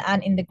judgment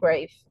and in the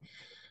grave.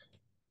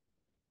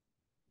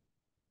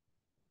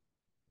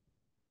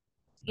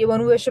 Yeah,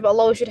 when we worship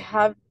Allah, we should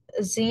have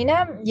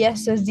zina.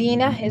 Yes, so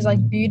zina is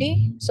like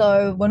beauty.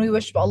 So when we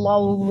worship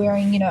Allah, we're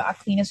wearing, our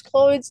cleanest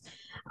clothes.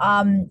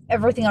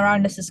 Everything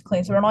around us is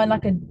clean. So we're not in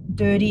like a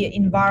dirty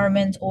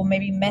environment or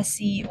maybe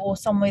messy or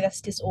somewhere that's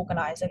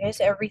disorganized. Okay,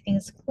 so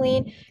everything's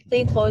clean,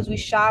 clean clothes. We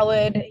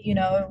showered,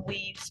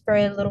 we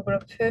sprayed a little bit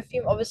of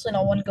perfume. Obviously,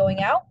 not one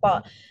going out,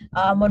 but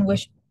when we're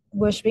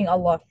worshiping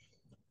Allah,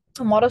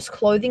 modest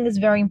clothing is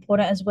very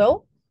important as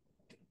well.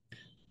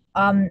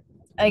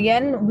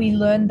 Again, we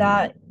learned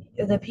that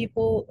the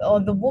people or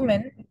the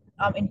women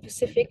in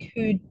Pacific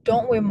who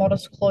don't wear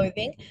modest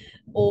clothing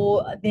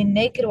or they're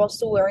naked while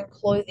still wearing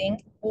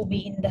clothing will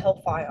be in the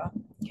hellfire.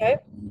 Okay?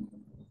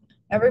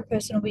 Every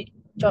person will be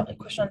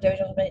questioned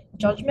on their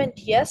judgment.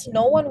 Yes,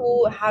 no one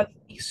will have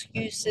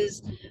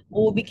excuses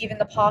or be given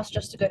the pass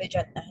just to go to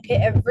Jannah. Okay?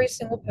 Every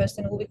single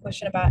person will be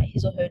questioned about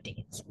his or her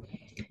deeds.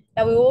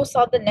 Now we will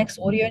start the next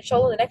audio,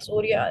 inshallah. The next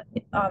audio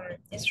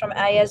is from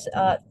ayahs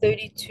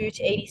 32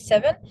 to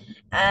 87,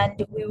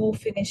 and we will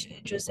finish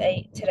Juz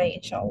 8 today,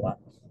 inshallah.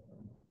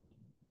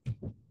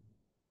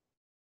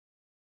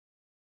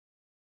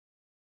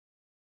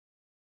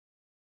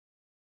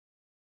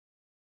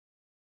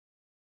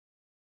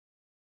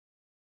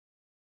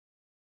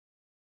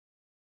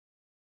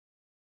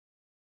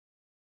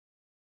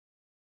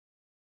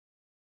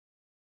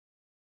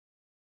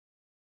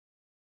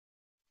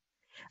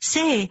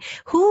 Say,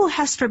 who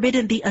has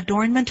forbidden the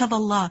adornment of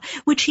Allah,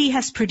 which He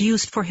has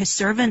produced for His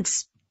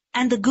servants,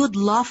 and the good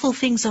lawful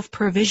things of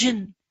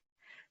provision?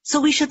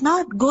 So we should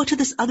not go to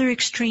this other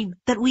extreme,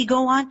 that we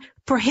go on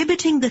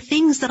prohibiting the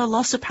things that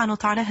Allah subhanahu wa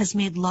ta'ala has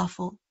made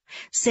lawful.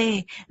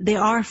 Say, they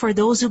are for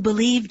those who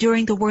believe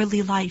during the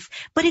worldly life,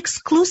 but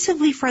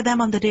exclusively for them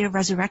on the day of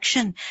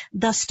resurrection.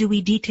 Thus do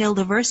we detail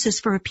the verses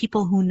for a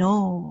people who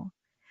know.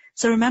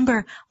 So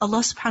remember, Allah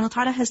subhanahu wa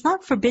ta'ala has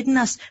not forbidden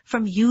us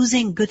from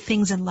using good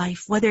things in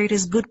life, whether it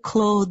is good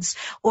clothes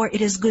or it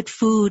is good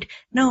food.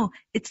 No,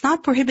 it's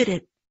not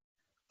prohibited.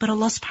 But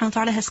Allah subhanahu wa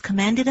ta'ala has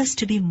commanded us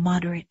to be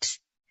moderate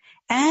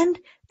and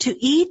to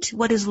eat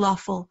what is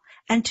lawful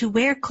and to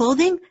wear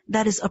clothing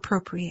that is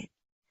appropriate.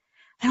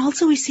 And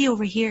also we see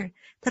over here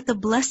that the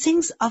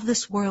blessings of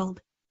this world,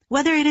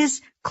 whether it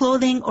is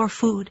clothing or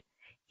food,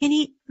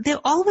 they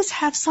always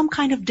have some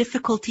kind of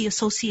difficulty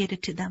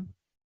associated to them.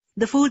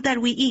 The food that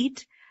we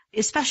eat,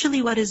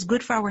 especially what is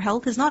good for our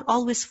health, is not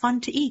always fun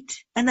to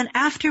eat. And then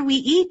after we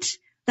eat,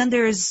 then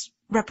there's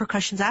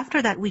repercussions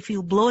after that. We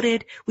feel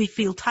bloated, we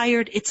feel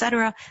tired,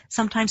 etc.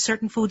 Sometimes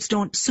certain foods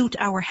don't suit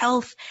our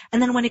health.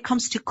 And then when it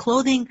comes to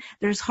clothing,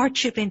 there's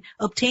hardship in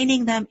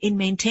obtaining them, in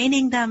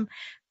maintaining them.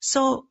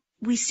 So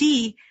we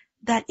see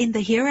that in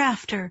the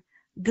hereafter,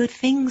 good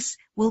things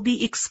will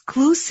be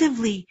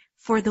exclusively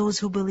for those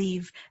who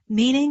believe,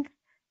 meaning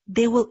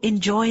they will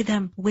enjoy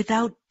them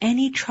without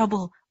any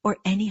trouble or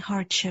any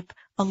hardship.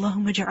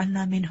 Allahumma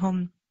ja'alna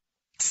minhum.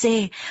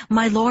 Say,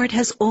 my Lord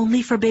has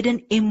only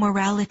forbidden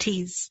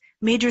immoralities,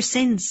 major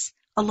sins.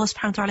 Allah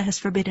subhanahu wa ta'ala has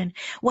forbidden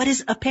what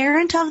is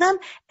apparent of them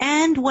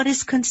and what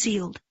is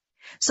concealed.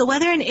 So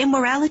whether an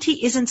immorality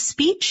is in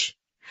speech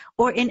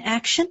or in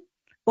action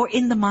or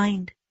in the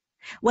mind,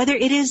 whether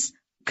it is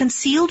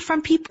concealed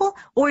from people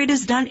or it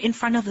is done in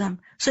front of them.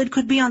 So it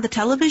could be on the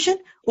television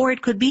or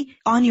it could be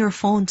on your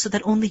phone so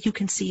that only you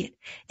can see it.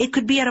 It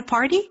could be at a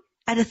party,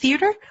 at a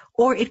theater,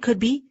 or it could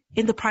be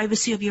in the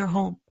privacy of your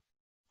home.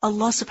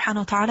 Allah subhanahu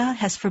wa ta'ala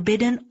has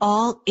forbidden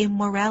all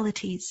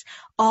immoralities,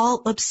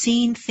 all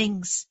obscene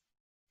things.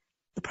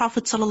 The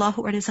Prophet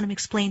ﷺ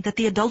explained that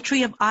the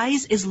adultery of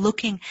eyes is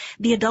looking,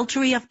 the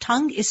adultery of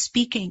tongue is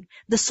speaking,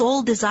 the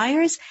soul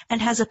desires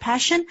and has a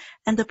passion,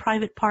 and the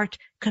private part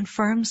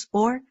confirms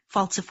or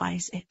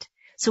falsifies it.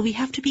 So we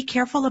have to be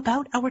careful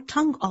about our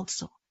tongue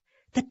also.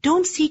 That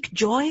don't seek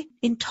joy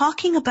in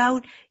talking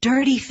about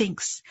dirty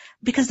things.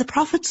 Because the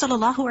Prophet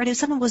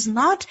ﷺ was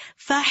not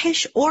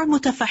fahish or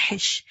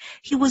mutafahish.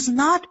 He was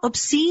not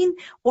obscene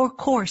or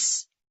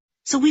coarse.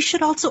 So we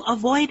should also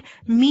avoid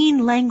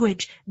mean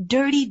language,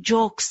 dirty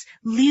jokes,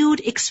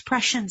 lewd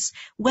expressions,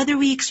 whether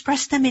we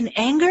express them in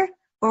anger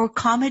or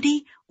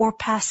comedy or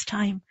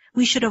pastime.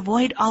 We should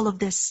avoid all of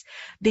this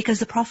because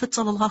the Prophet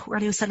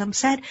ﷺ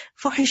said,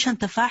 "Fuhish and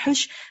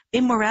tafahush,"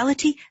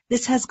 immorality,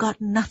 this has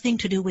got nothing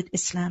to do with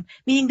Islam.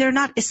 Meaning they're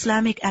not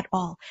Islamic at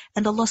all.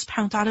 And Allah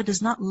subhanahu wa ta'ala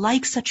does not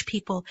like such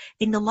people.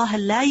 إِنَّ اللَّهَ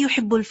لَا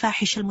يُحِبُّ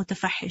الْفَاحِشَ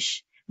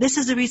الْمُتَفَحِّشِ. This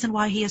is the reason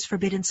why He has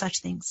forbidden such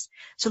things.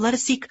 So let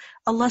us seek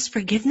Allah's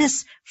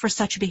forgiveness for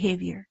such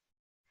behavior.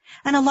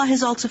 And Allah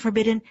has also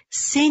forbidden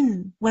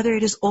sin, whether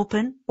it is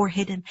open or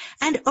hidden,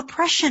 and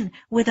oppression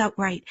without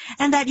right,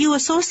 and that you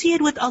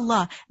associate with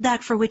Allah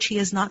that for which He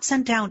has not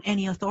sent down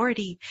any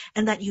authority,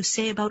 and that you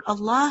say about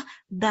Allah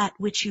that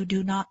which you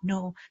do not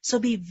know. So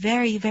be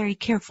very, very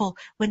careful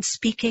when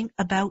speaking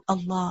about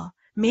Allah.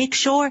 Make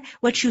sure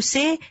what you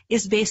say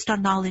is based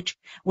on knowledge.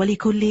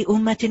 وَلِكُلِّ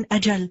أُمَّةٍ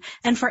أَجَلٍ.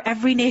 And for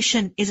every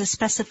nation is a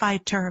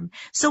specified term.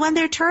 So when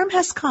their term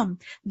has come,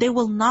 they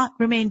will not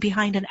remain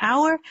behind an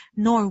hour,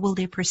 nor will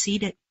they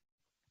precede it.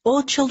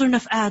 O children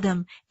of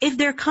Adam, if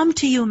there come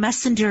to you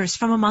messengers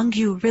from among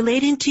you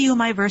relating to you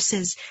my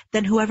verses,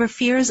 then whoever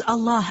fears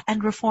Allah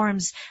and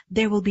reforms,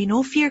 there will be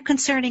no fear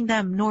concerning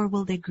them, nor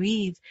will they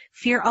grieve.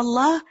 Fear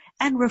Allah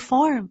and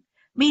reform.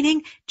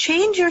 Meaning,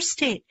 change your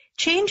state,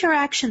 change your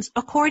actions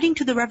according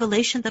to the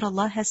revelation that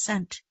Allah has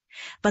sent.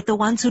 But the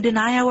ones who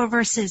deny our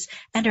verses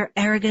and are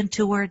arrogant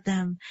toward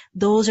them,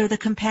 those are the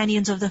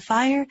companions of the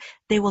fire,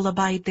 they will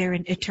abide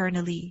therein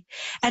eternally.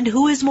 And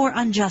who is more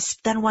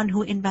unjust than one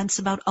who invents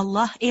about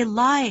Allah a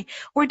lie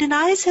or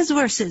denies His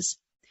verses?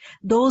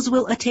 Those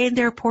will attain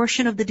their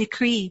portion of the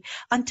decree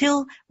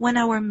until when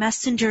our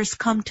messengers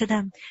come to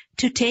them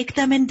to take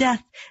them in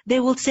death, they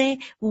will say,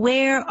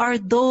 where are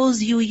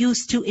those you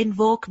used to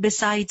invoke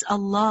besides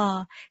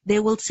Allah? They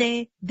will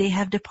say, they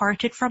have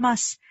departed from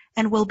us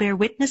and will bear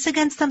witness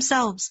against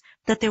themselves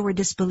that they were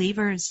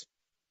disbelievers.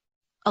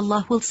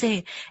 Allah will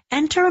say,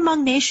 enter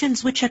among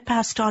nations which had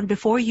passed on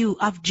before you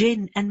of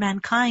jinn and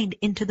mankind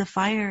into the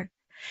fire.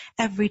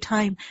 Every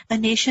time a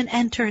nation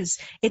enters,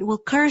 it will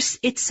curse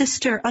its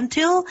sister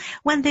until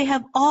when they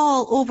have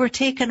all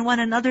overtaken one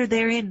another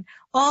therein.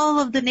 All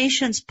of the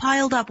nations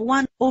piled up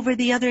one over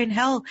the other in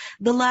hell.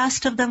 The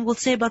last of them will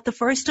say about the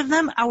first of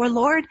them, our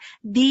Lord,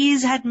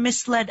 these had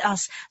misled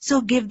us,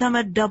 so give them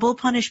a double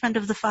punishment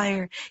of the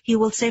fire. He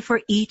will say,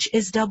 for each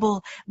is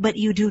double, but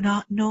you do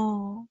not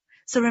know.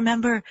 So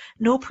remember,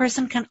 no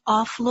person can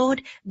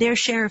offload their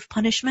share of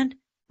punishment,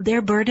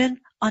 their burden,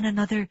 on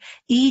another.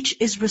 Each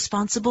is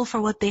responsible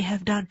for what they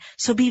have done.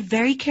 So be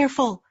very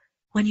careful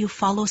when you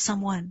follow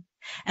someone.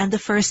 And the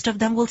first of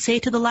them will say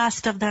to the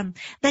last of them,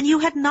 then you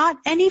had not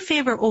any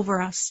favor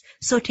over us,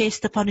 so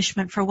taste the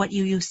punishment for what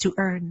you used to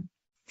earn.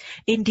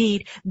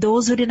 Indeed,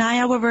 those who deny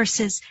our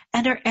verses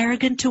and are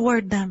arrogant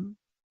toward them,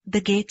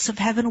 the gates of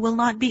heaven will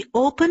not be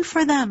open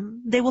for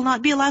them. They will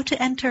not be allowed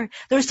to enter.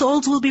 Their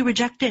souls will be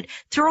rejected,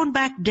 thrown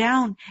back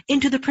down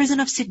into the prison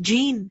of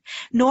Sijjin,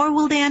 nor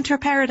will they enter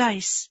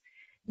paradise.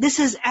 This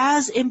is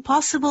as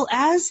impossible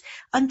as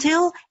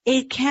until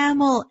a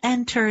camel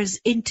enters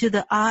into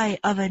the eye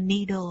of a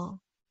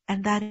needle.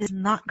 And that is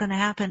not going to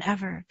happen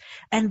ever.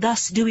 And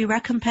thus do we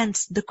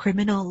recompense the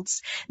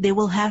criminals. They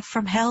will have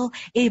from hell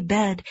a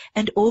bed,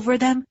 and over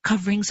them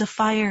coverings of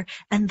fire.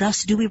 And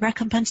thus do we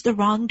recompense the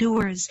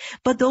wrongdoers.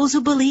 But those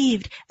who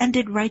believed and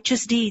did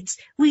righteous deeds,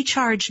 we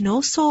charge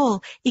no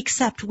soul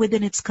except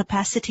within its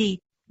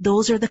capacity.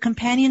 Those are the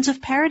companions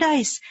of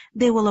paradise.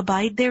 They will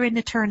abide therein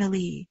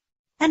eternally.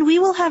 And we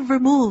will have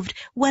removed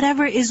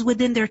whatever is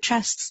within their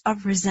chests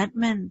of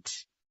resentment.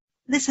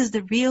 This is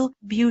the real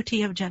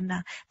beauty of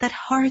Jannah, that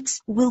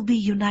hearts will be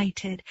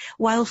united,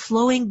 while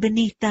flowing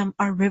beneath them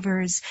are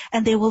rivers,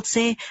 and they will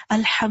say,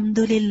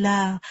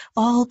 Alhamdulillah,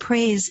 all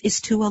praise is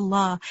to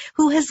Allah,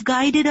 who has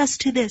guided us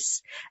to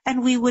this,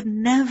 and we would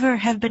never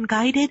have been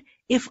guided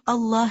if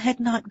Allah had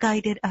not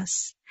guided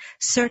us.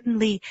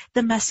 Certainly,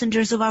 the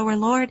messengers of our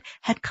Lord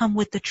had come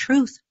with the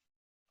truth,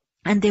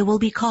 and they will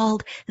be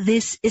called,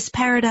 this is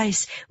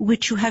paradise,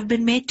 which you have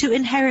been made to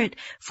inherit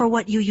for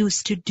what you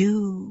used to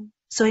do.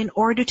 So in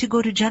order to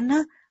go to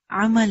Jannah,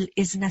 amal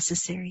is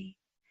necessary.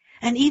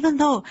 And even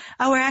though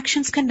our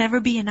actions can never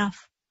be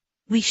enough,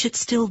 we should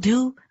still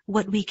do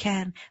what we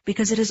can,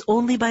 because it is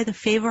only by the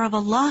favor of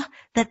Allah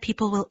that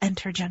people will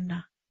enter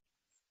Jannah.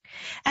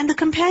 And the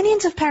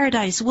companions of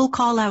paradise will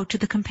call out to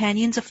the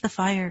companions of the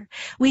fire,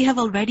 we have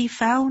already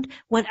found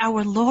what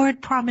our Lord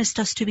promised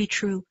us to be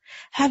true.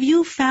 Have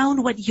you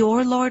found what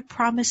your Lord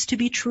promised to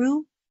be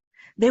true?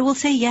 They will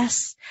say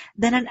yes.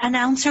 Then an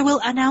announcer will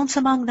announce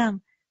among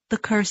them, the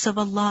curse of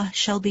Allah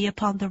shall be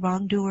upon the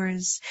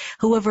wrongdoers,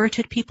 who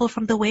averted people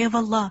from the way of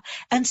Allah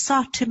and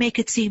sought to make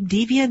it seem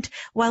deviant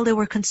while they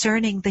were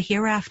concerning the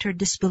hereafter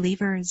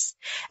disbelievers.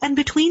 And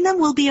between them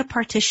will be a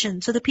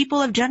partition, so the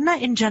people of Jannah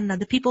in Jannah,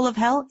 the people of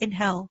hell in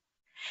hell.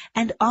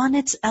 And on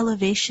its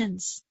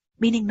elevations,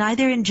 meaning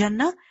neither in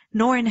Jannah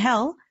nor in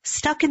hell,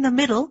 stuck in the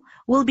middle,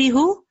 will be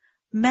who?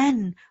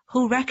 Men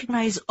who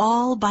recognize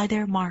all by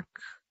their mark.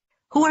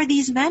 Who are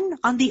these men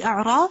on the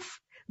A'raf?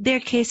 Their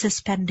case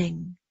is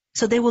pending.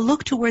 So they will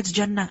look towards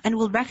Jannah and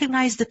will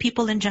recognize the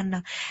people in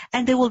Jannah.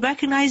 And they will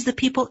recognize the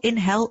people in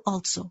hell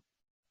also.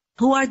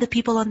 Who are the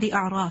people on the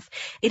A'raf?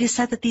 It is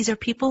said that these are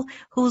people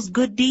whose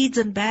good deeds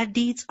and bad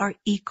deeds are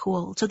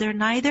equal. So they're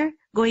neither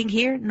going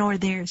here nor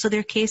there. So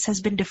their case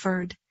has been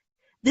deferred.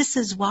 This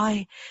is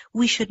why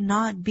we should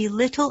not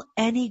belittle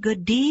any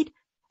good deed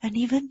and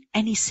even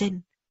any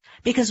sin.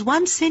 Because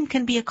one sin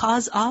can be a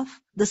cause of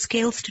the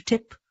scales to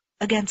tip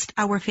against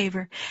our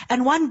favor.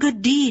 And one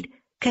good deed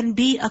can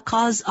be a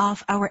cause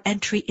of our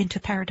entry into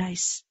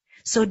paradise.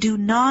 So do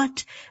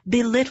not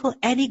belittle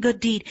any good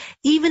deed.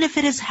 Even if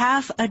it is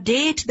half a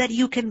date that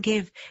you can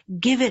give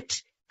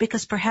it.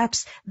 Because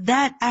perhaps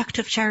that act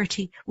of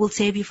charity will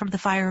save you from the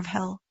fire of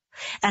hell.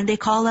 And they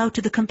call out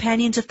to the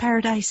companions of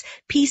paradise,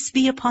 peace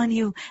be upon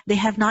you. They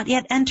have not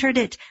yet entered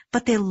it,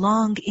 but they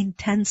long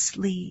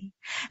intensely.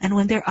 And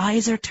when their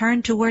eyes are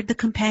turned toward the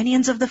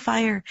companions of the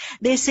fire,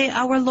 they say,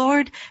 our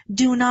Lord,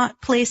 do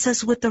not place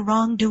us with the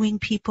wrongdoing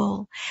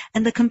people.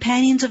 And the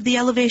companions of the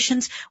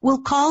elevations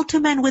will call to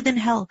men within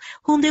hell,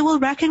 whom they will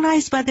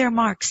recognize by their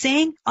mark,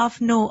 saying,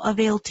 of no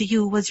avail to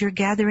you was your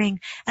gathering,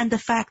 and the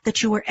fact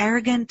that you were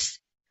arrogant.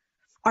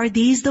 Are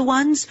these the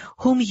ones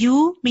whom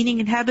you,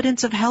 meaning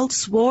inhabitants of hell,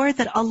 swore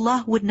that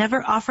Allah would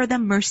never offer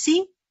them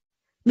mercy?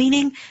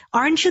 Meaning,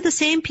 aren't you the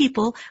same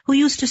people who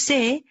used to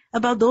say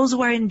about those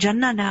who are in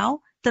Jannah now,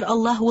 that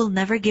Allah will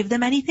never give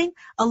them anything?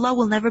 Allah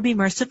will never be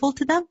merciful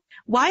to them?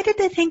 Why did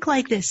they think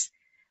like this?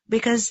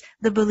 Because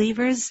the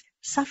believers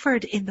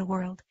suffered in the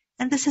world.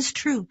 And this is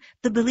true.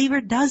 The believer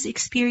does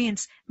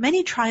experience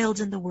many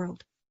trials in the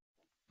world.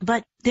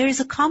 But there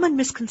is a common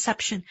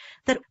misconception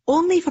that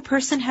only if a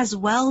person has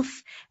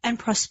wealth and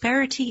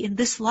prosperity in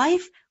this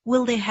life,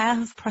 will they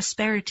have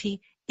prosperity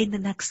in the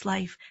next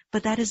life.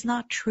 But that is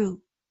not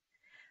true.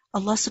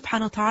 Allah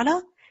subhanahu wa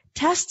ta'ala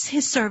tests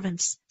His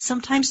servants,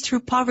 sometimes through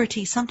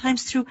poverty,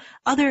 sometimes through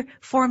other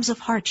forms of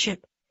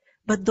hardship.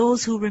 But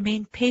those who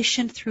remain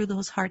patient through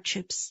those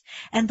hardships,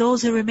 and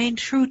those who remain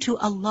true to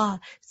Allah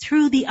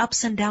through the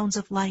ups and downs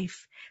of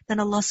life, then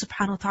Allah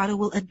subhanahu wa ta'ala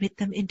will admit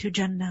them into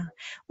Jannah.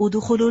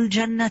 Udkhulul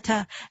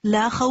jannata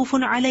la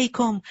khawfun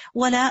alaykum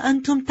wa la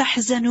antum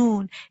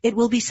tahzanun. It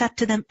will be said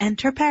to them,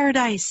 enter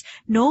paradise.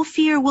 No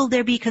fear will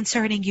there be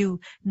concerning you,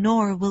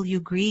 nor will you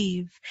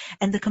grieve.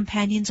 And the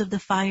companions of the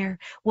fire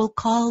will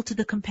call to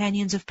the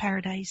companions of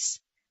paradise,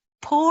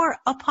 pour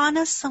upon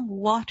us some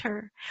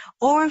water,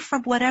 or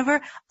from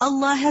whatever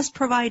Allah has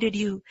provided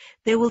you.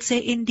 They will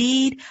say,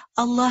 indeed,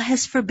 Allah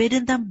has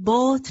forbidden them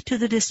both to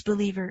the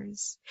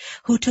disbelievers,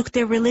 who took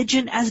their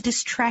religion as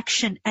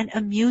distraction and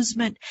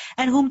amusement,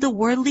 and whom the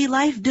worldly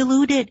life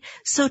deluded.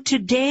 So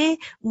today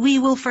we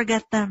will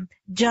forget them,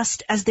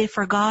 just as they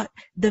forgot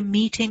the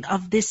meeting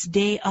of this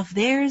day of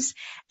theirs,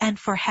 and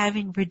for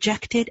having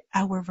rejected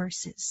our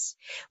verses.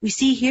 We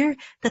see here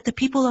that the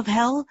people of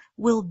hell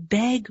will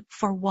beg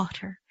for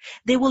water.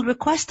 They will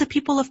request the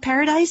people of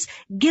paradise,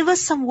 give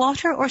us some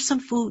water or some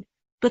food.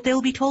 But they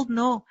will be told,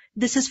 no,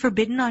 this is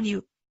forbidden on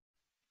you.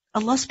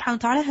 Allah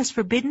subhanahu wa ta'ala has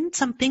forbidden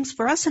some things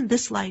for us in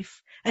this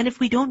life. And if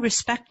we don't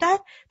respect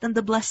that, then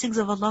the blessings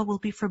of Allah will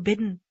be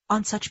forbidden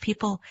on such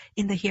people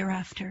in the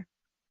hereafter.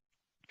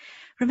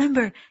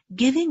 Remember,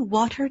 giving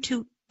water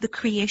to the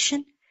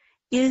creation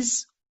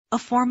is a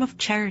form of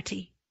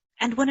charity.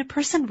 And when a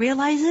person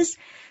realizes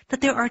that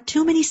there are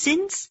too many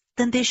sins,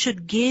 then they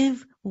should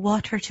give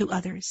water to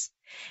others.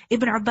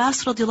 Ibn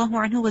Abbas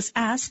radiallahu anhu was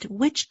asked,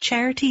 which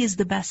charity is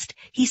the best?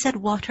 He said,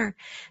 water.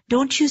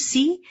 Don't you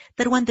see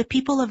that when the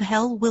people of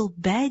hell will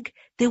beg,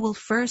 they will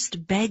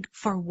first beg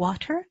for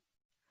water?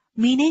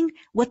 Meaning,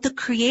 what the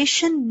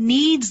creation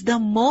needs the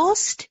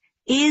most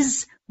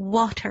is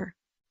water.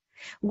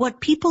 What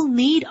people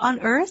need on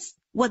earth,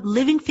 what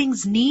living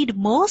things need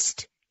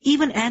most,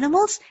 even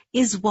animals,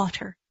 is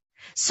water.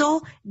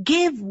 So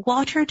give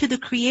water to the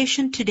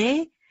creation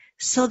today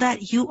so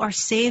that you are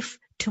safe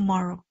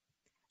tomorrow.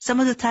 Some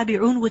of the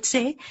tabi'un would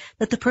say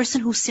that the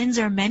person whose sins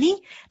are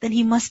many, then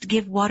he must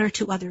give water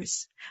to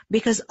others.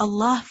 Because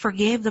Allah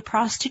forgave the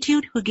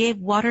prostitute who gave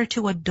water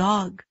to a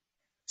dog.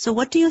 So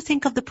what do you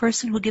think of the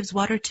person who gives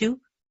water to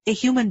a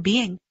human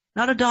being?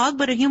 Not a dog,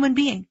 but a human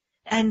being.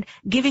 And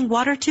giving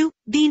water to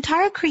the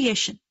entire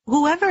creation.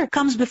 Whoever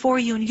comes before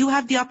you and you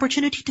have the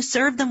opportunity to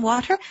serve them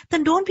water,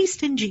 then don't be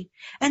stingy.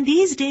 And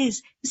these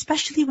days,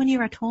 especially when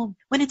you're at home,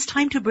 when it's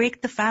time to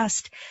break the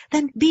fast,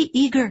 then be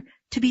eager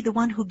to be the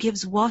one who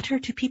gives water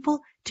to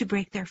people to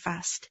break their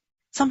fast.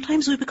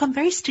 Sometimes we become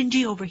very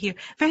stingy over here,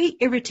 very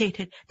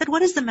irritated. That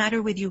what is the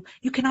matter with you?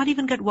 You cannot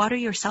even get water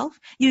yourself?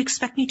 You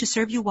expect me to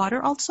serve you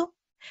water also?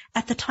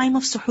 At the time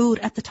of suhoor,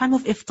 at the time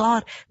of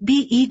iftar,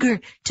 be eager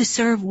to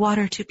serve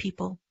water to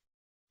people.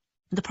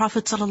 The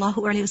Prophet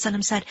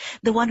ﷺ said,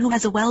 the one who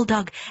has a well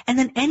dug, and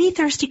then any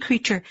thirsty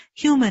creature,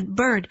 human,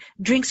 bird,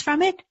 drinks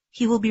from it,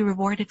 he will be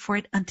rewarded for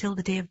it until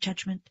the day of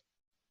judgment.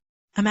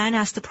 A man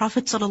asked the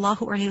Prophet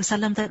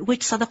ﷺ that,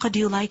 which sadaqah do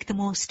you like the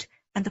most?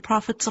 And the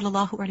Prophet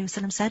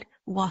ﷺ said,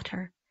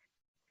 water.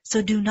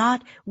 So do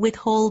not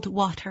withhold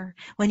water.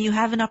 When you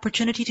have an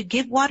opportunity to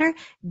give water,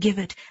 give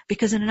it.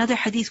 Because in another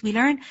hadith we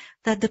learn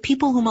that the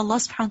people whom Allah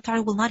subhanahu wa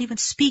ta'ala will not even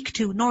speak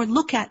to, nor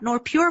look at, nor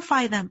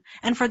purify them,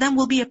 and for them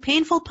will be a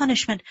painful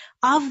punishment.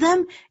 Of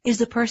them is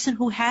the person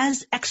who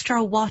has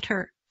extra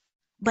water,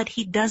 but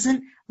he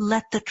doesn't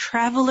let the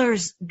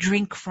travelers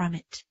drink from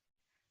it.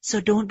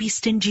 So don't be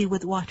stingy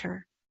with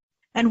water.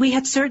 And we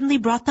had certainly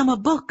brought them a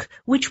book,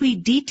 which we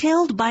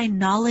detailed by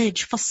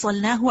knowledge,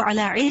 فَصَّلْنَاهُ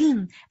عَلَىٰ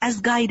عِلْمٍ,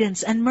 as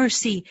guidance and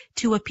mercy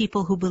to a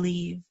people who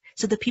believe.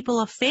 So the people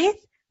of faith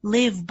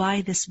live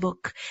by this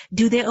book.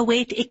 Do they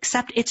await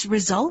except its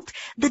result?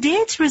 The day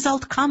its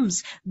result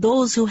comes,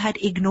 those who had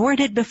ignored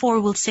it before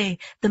will say,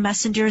 the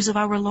messengers of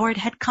our Lord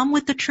had come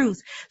with the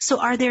truth. So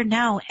are there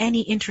now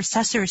any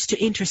intercessors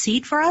to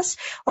intercede for us?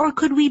 Or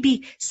could we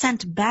be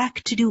sent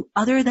back to do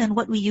other than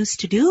what we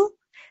used to do?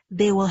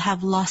 They will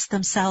have lost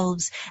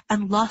themselves,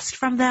 and lost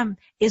from them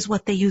is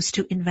what they used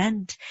to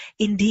invent.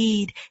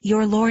 Indeed,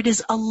 your Lord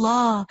is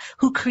Allah,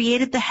 who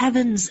created the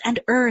heavens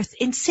and earth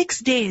in 6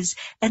 days,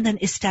 and then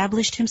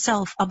established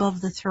Himself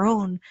above the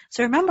throne.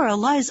 So remember,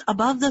 Allah is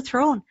above the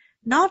throne,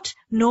 not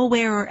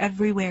nowhere or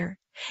everywhere.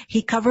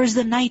 He covers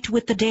the night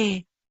with the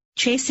day,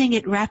 chasing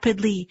it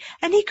rapidly,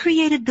 and He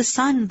created the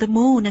sun, the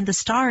moon, and the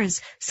stars,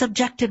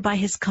 subjected by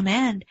His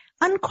command.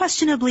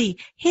 Unquestionably,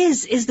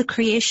 His is the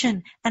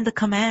creation and the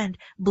command.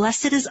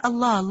 Blessed is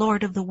Allah,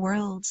 Lord of the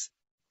worlds.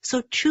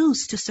 So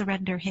choose to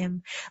surrender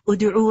Him.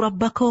 Udu'u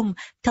rabbakum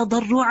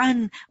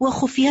tadarru'an wa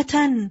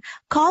khufyatan.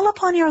 Call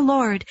upon your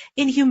Lord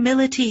in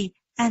humility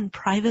and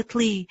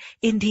privately.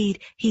 Indeed,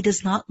 He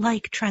does not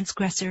like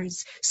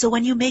transgressors. So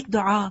when you make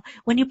dua,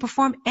 when you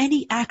perform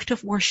any act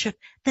of worship,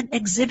 then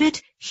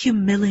exhibit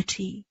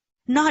humility,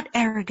 not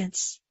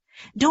arrogance.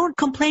 Don't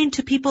complain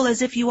to people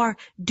as if you are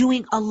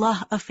doing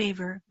Allah a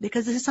favor,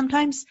 because this is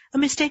sometimes a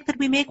mistake that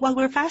we make while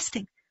we're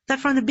fasting. That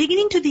from the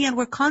beginning to the end,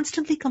 we're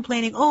constantly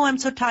complaining, oh, I'm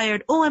so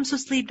tired, oh, I'm so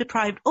sleep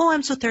deprived, oh,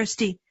 I'm so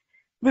thirsty.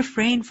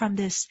 Refrain from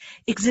this.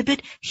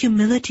 Exhibit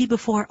humility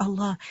before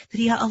Allah. That,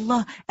 Ya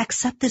Allah,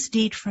 accept this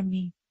deed from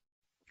me.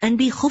 And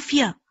be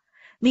khufya,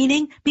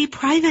 meaning be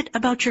private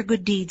about your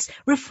good deeds.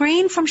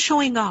 Refrain from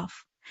showing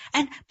off.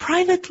 And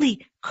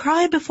privately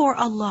cry before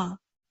Allah.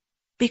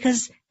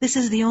 Because this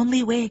is the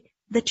only way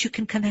that you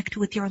can connect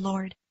with your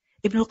Lord.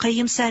 Ibn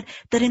al-Qayyim said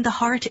that in the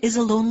heart is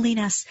a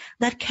loneliness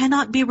that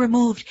cannot be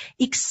removed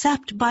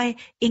except by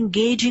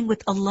engaging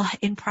with Allah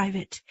in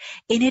private.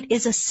 In it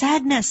is a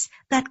sadness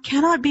that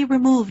cannot be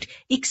removed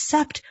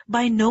except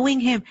by knowing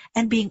Him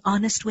and being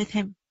honest with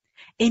Him.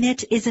 In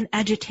it is an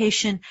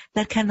agitation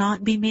that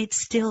cannot be made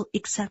still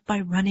except by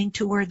running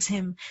towards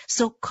Him.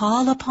 So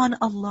call upon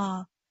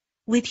Allah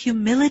with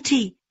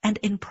humility and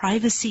in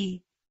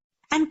privacy.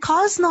 And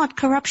cause not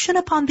corruption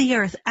upon the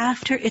earth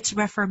after its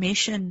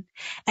reformation,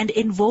 and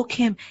invoke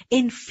Him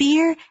in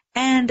fear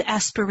and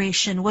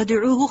aspiration.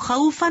 وَدُعُوهُ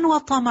خَوْفًا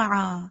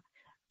وَطَمَعًا.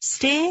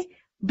 Stay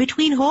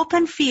between hope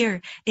and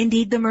fear.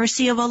 Indeed, the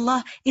mercy of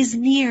Allah is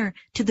near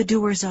to the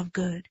doers of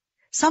good.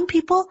 Some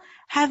people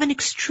have an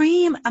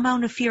extreme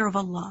amount of fear of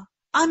Allah,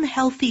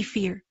 unhealthy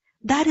fear.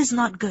 That is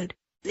not good.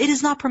 It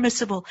is not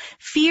permissible.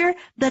 Fear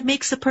that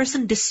makes a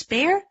person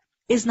despair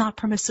is not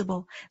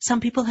permissible.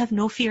 Some people have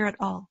no fear at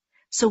all.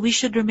 So we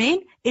should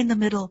remain in the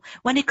middle.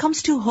 When it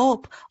comes to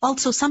hope,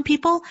 also some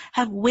people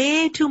have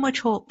way too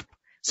much hope.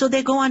 So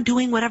they go on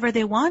doing whatever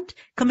they want,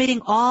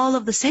 committing all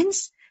of the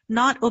sins,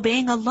 not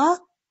obeying Allah,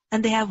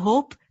 and they have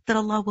hope that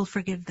Allah will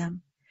forgive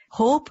them.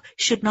 Hope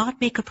should not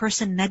make a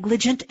person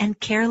negligent and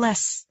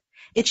careless.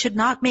 It should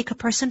not make a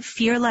person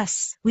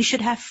fearless. We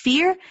should have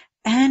fear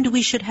and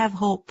we should have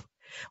hope.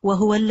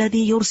 وَهُوَ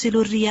الَّذِي يُرْسِلُ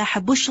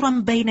الرِّيَاحَ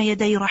بُشْرًا بَيْنَ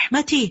يَدَيْ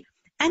رَحْمَتِهِ.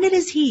 And it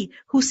is He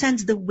who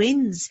sends the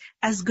winds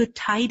as good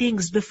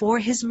tidings before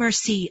His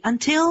mercy,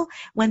 until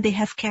when they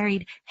have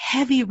carried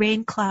heavy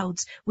rain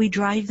clouds, we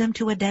drive them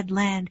to a dead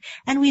land,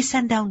 and we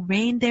send down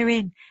rain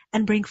therein,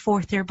 and bring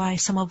forth thereby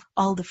some of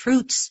all the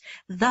fruits.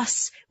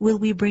 Thus will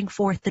we bring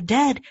forth the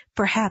dead,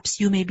 perhaps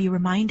you may be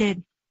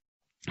reminded.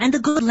 And the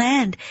good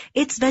land,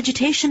 its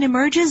vegetation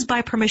emerges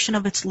by permission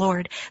of its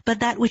Lord, but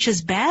that which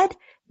is bad,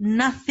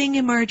 nothing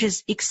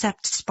emerges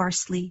except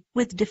sparsely,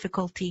 with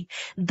difficulty.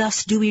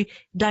 Thus do we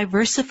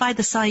diversify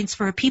the signs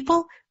for a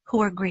people who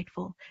are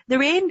grateful. The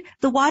rain,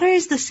 the water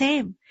is the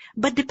same,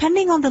 but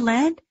depending on the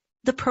land,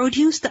 the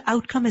produce, the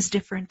outcome is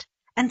different.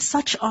 And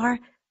such are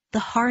the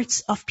hearts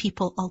of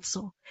people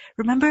also.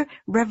 Remember,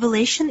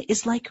 revelation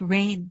is like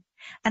rain,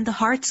 and the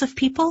hearts of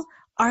people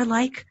are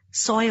like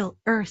soil,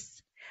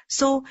 earth.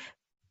 So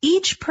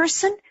each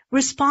person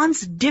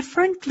responds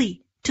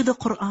differently to the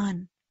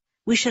Qur'an.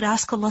 We should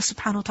ask Allah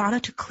subhanahu wa ta'ala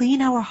to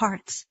clean our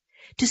hearts,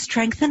 to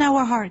strengthen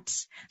our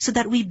hearts, so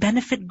that we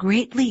benefit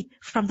greatly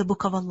from the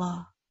book of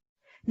Allah.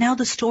 Now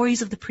the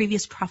stories of the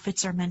previous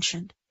prophets are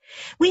mentioned.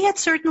 We had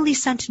certainly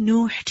sent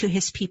Nuh to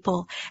his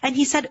people, and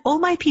he said, O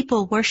my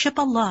people, worship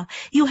Allah.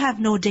 You have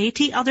no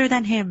deity other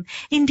than Him.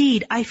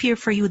 Indeed, I fear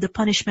for you the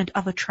punishment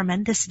of a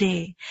tremendous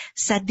day.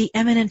 Said the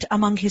eminent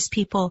among his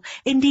people,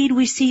 indeed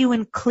we see you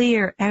in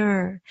clear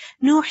error.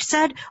 Nuh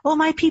said, O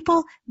my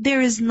people,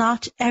 there is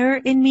not error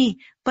in me,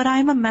 but I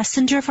am a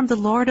messenger from the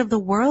Lord of the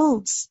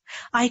worlds.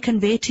 I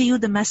convey to you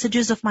the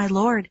messages of my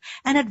Lord,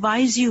 and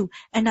advise you,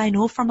 and I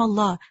know from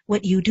Allah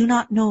what you do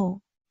not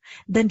know.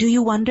 Then do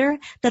you wonder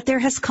that there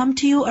has come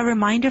to you a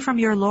reminder from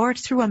your Lord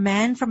through a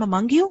man from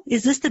among you?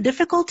 Is this the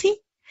difficulty?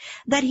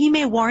 That he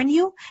may warn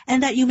you,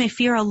 and that you may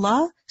fear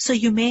Allah, so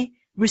you may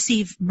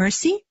receive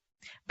mercy?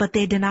 But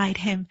they denied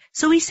Him,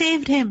 so we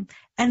saved him,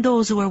 and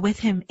those who were with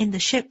him in the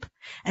ship.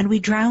 And we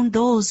drowned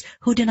those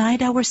who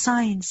denied our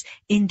signs.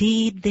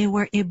 Indeed, they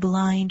were a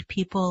blind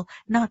people,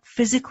 not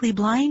physically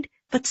blind,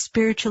 but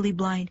spiritually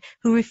blind,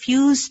 who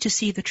refused to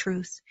see the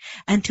truth.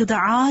 And to the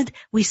Ad,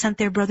 we sent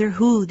their brother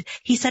Hud.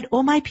 He said,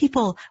 O my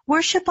people,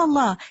 worship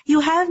Allah. You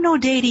have no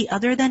deity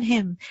other than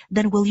Him.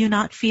 Then will you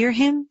not fear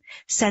Him?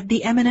 Said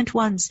the eminent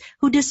ones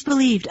who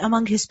disbelieved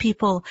among His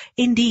people,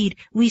 indeed,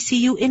 we see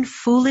you in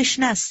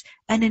foolishness,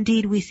 and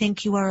indeed we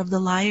think you are of the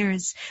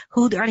liars.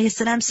 Hud alayhi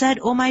salam said,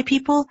 O my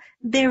people,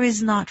 there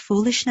is not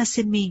foolishness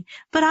in me,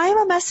 but I am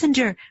a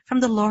messenger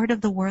from the Lord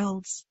of the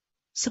worlds.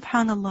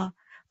 Subhanallah.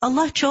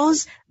 Allah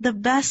chose the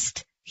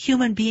best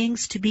human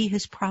beings to be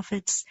His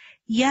prophets,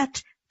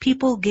 yet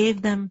people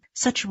gave them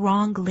such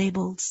wrong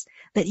labels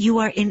that you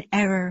are in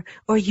error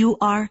or you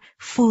are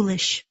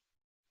foolish.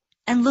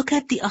 And look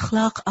at the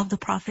akhlaq of the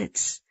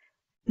prophets.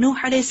 Nuh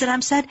alayhi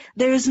salam said,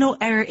 there is no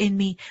error in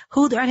me.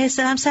 Hud alayhi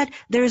salam said,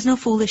 there is no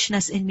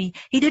foolishness in me.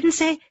 He didn't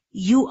say,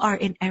 you are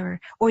in error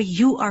or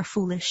you are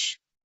foolish.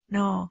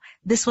 No,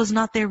 this was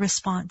not their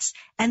response.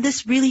 And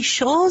this really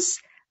shows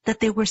that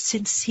they were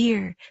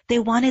sincere. They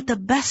wanted the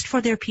best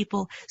for their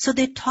people. So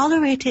they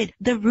tolerated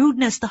the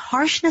rudeness, the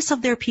harshness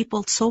of their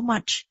people so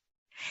much.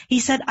 He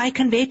said, I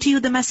convey to you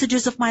the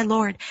messages of my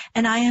Lord,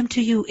 and I am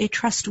to you a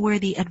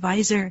trustworthy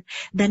advisor.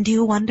 Then do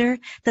you wonder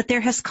that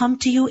there has come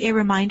to you a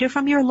reminder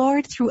from your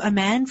Lord through a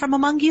man from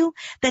among you,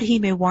 that he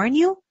may warn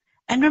you?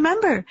 And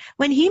remember,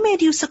 when He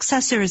made you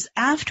successors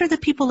after the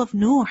people of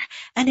Nuh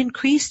and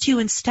increased you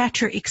in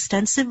stature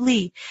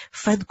extensively,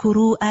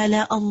 فَاذْكُرُوا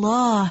آلَاءَ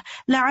اللَّهِ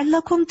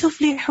لَعَلَّكُمْ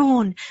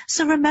تُفْلِحُونَ.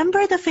 So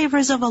remember the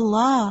favors of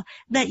Allah,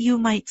 that you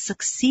might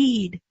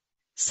succeed.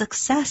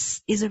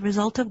 Success is a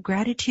result of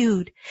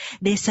gratitude.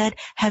 They said,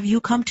 have you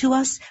come to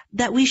us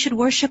that we should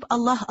worship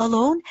Allah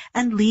alone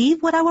and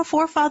leave what our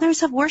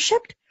forefathers have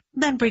worshipped?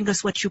 Then bring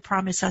us what you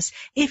promise us,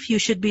 if you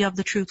should be of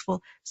the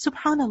truthful.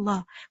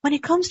 Subhanallah, when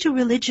it comes to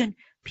religion,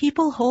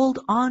 people hold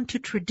on to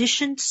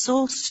tradition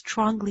so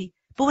strongly.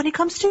 But when it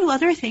comes to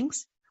other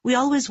things, we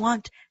always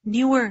want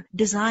newer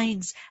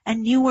designs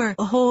and newer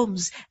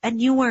homes and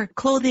newer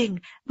clothing.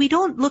 We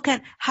don't look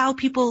at how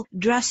people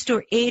dressed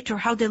or ate or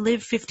how they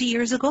lived 50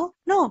 years ago.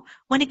 No,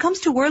 when it comes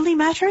to worldly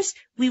matters,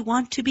 we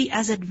want to be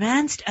as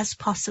advanced as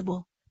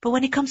possible. But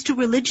when it comes to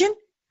religion,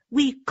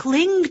 we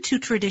cling to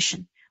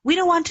tradition. We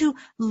don't want to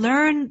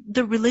learn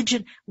the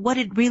religion, what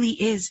it really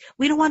is.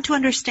 We don't want to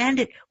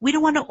understand it. We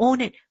don't want to own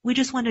it. We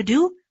just want to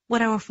do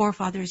what our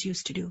forefathers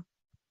used to do.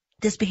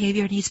 This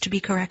behavior needs to be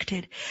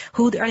corrected.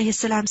 Hud alayhi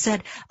salam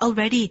said,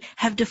 already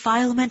have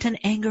defilement and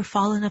anger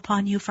fallen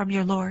upon you from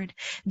your Lord.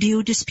 Do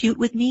you dispute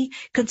with me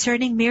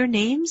concerning mere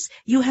names?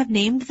 You have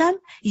named them,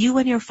 you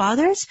and your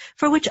fathers,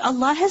 for which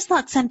Allah has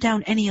not sent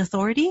down any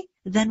authority.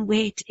 Then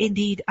wait,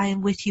 indeed I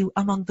am with you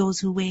among those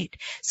who wait.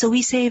 So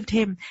we saved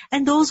him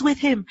and those with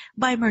him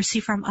by mercy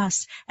from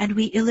us, and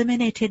we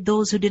eliminated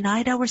those who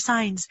denied our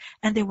signs,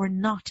 and they were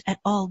not at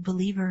all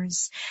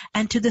believers.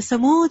 And to the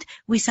Thamud,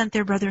 we sent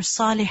their brother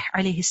Salih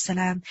alayhi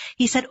salam.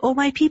 He said, O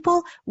my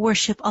people,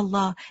 worship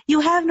Allah. You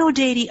have no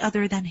deity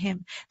other than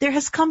Him. There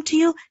has come to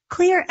you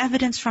clear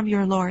evidence from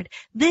your Lord.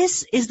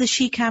 This is the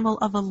she-camel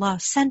of Allah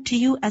sent to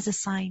you as a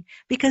sign,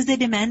 because they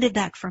demanded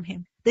that from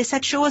Him. They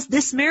said, show us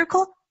this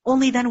miracle,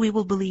 only then we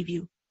will believe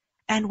you.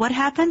 And what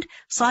happened?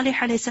 Salih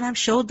alayhi salam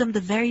showed them the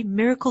very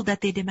miracle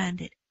that they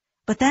demanded.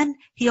 But then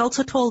he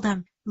also told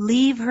them,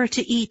 leave her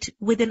to eat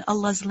within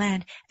Allah's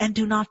land and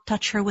do not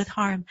touch her with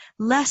harm,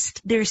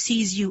 lest there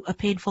seize you a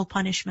painful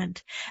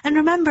punishment. And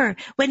remember,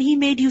 when He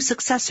made you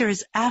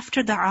successors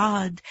after the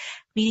Ad,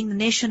 meaning the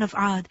nation of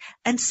Ad,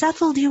 and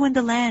settled you in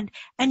the land,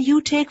 and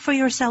you take for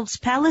yourselves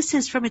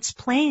palaces from its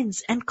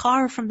plains and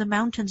carve from the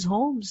mountains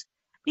homes.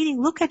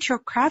 Meaning, look at your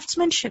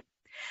craftsmanship.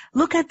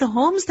 Look at the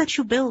homes that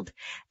you build,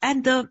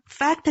 and the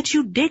fact that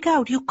you dig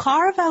out, you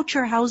carve out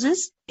your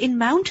houses in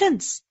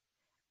mountains.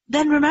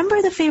 Then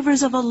remember the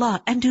favors of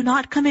Allah and do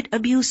not commit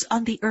abuse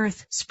on the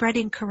earth,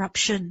 spreading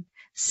corruption,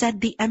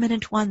 said the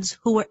eminent ones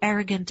who were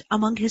arrogant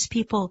among His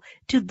people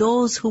to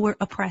those who were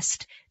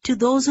oppressed, to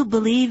those who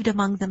believed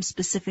among them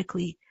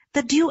specifically,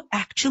 that do you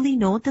actually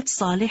know that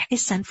Salih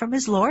is sent from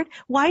his Lord?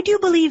 Why do you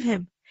believe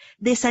him?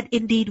 They said,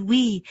 indeed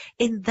we,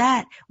 in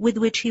that with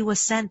which he was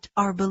sent,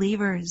 are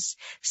believers.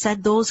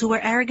 Said those who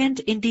were arrogant,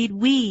 indeed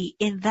we,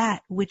 in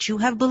that which you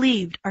have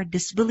believed, are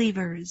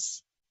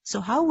disbelievers. So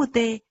how would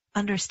they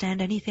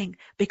understand anything?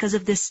 Because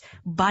of this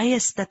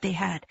bias that they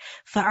had.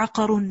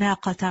 فَعَقَرُوا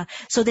النَّاقَةَ.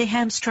 So they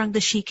hamstrung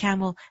the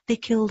she-camel, they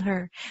killed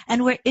her,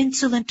 and were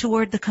insolent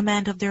toward the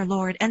command of their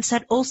Lord, and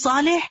said, O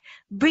Salih,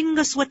 bring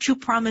us what you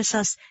promise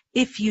us,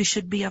 if you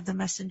should be of the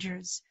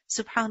messengers.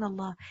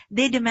 Subhanallah.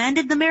 They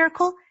demanded the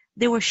miracle,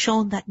 they were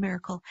shown that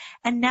miracle.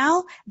 And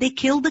now they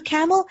killed the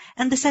camel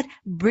and they said,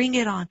 bring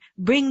it on,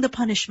 bring the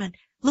punishment.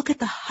 Look at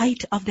the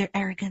height of their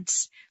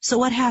arrogance. So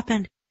what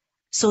happened?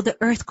 So the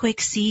earthquake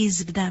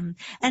seized them,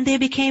 and they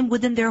became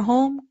within their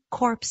home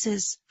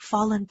corpses,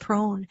 fallen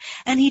prone.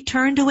 And He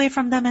turned away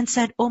from them and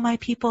said, O my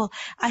people,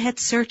 I had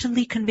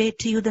certainly conveyed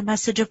to you the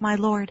message of my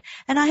Lord,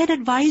 and I had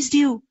advised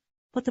you.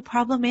 But the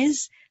problem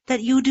is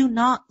that you do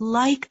not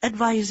like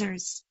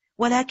advisors.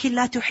 وَلَكِنْ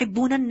لَا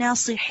تُحِبُّونَ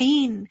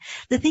النَّاصِحِينَ.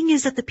 The thing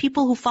is that the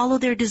people who follow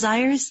their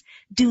desires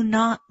do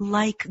not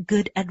like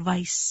good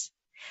advice.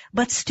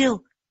 But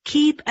still,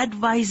 keep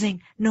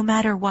advising no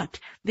matter what.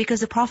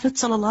 Because the Prophet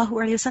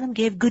ﷺ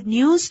gave good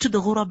news to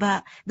the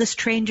ghuraba, the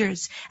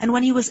strangers. And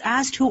when he was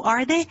asked, who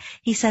are they?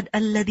 He said,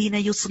 الَّذِينَ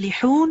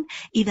يُصْلِحُونَ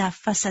إِذَا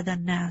فَسَدَ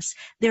النَّاسِ.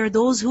 There are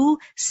those who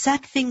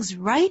set things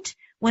right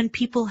when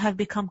people have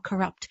become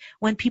corrupt.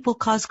 When people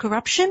cause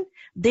corruption,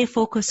 they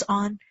focus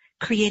on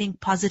creating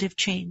positive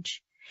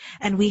change.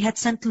 And we had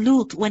sent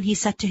Lut when he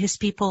said to his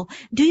people,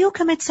 do you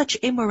commit such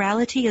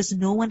immorality as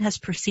no one has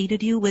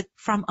preceded you with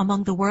from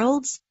among the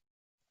worlds?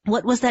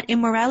 What was that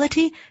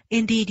immorality?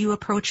 Indeed, you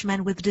approach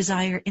men with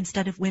desire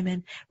instead of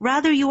women.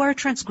 Rather, you are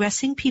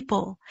transgressing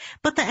people.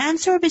 But the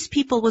answer of his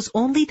people was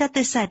only that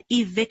they said,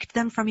 evict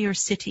them from your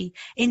city.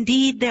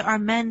 Indeed, there are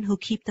men who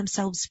keep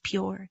themselves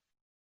pure.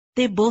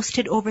 They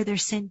boasted over their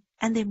sin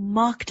and they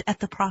mocked at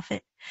the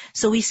Prophet.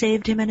 So we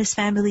saved him and his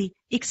family,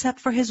 except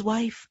for his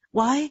wife.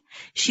 Why?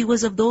 She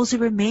was of those who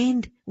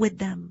remained with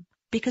them.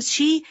 Because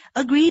she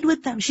agreed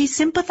with them, she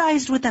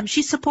sympathized with them,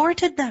 she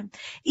supported them,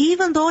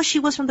 even though she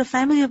was from the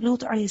family of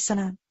Lut alayhi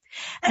salam.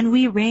 And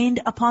we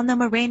rained upon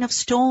them a rain of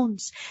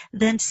stones.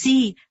 Then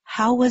see,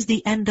 how was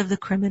the end of the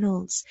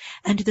criminals?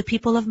 And to the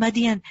people of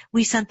Madian,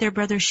 we sent their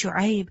brother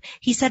Shu'aib.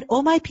 He said,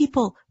 O my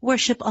people,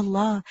 worship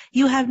Allah.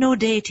 You have no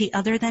deity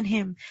other than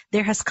Him.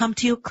 There has come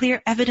to you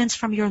clear evidence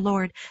from your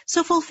Lord.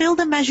 So fulfill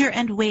the measure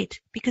and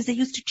wait, because they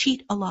used to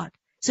cheat a lot.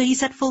 So He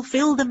said,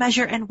 fulfill the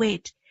measure and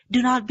wait.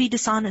 Do not be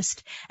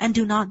dishonest, and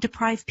do not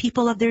deprive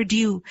people of their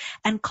due,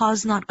 and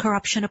cause not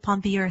corruption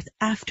upon the earth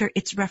after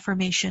its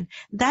reformation.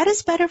 That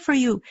is better for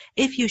you,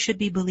 if you should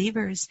be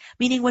believers.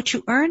 Meaning what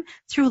you earn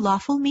through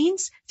lawful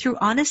means, through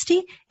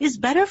honesty, is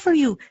better for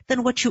you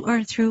than what you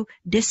earn through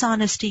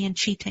dishonesty and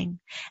cheating.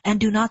 And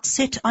do not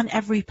sit on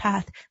every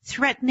path,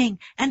 threatening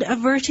and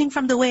averting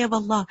from the way of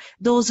Allah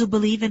those who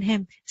believe in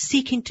Him,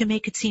 seeking to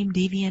make it seem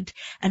deviant.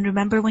 And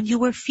remember when you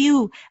were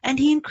few, and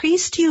He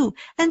increased you,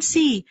 and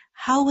see,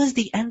 how was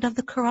the end of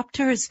the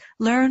corrupters?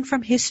 Learn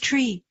from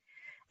history.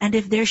 And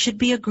if there should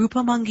be a group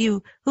among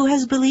you who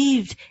has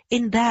believed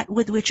in that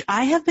with which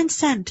I have been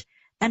sent,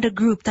 and a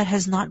group that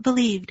has not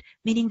believed,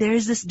 meaning there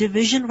is this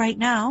division right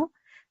now,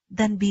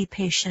 then be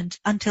patient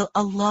until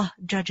Allah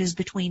judges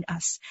between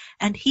us.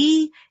 And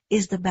He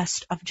is the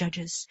best of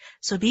judges.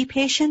 So be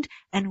patient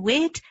and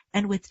wait,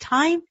 and with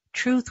time,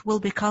 truth will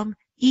become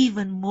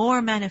even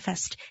more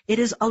manifest. It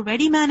is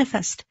already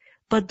manifest.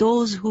 But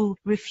those who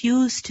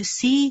refuse to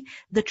see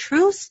the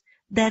truth,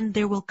 then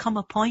there will come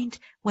a point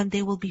when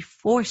they will be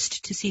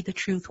forced to see the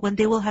truth, when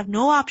they will have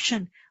no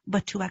option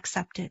but to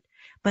accept it.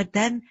 But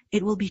then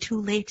it will be too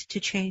late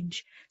to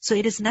change. So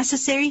it is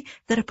necessary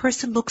that a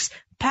person looks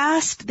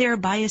past their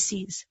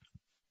biases,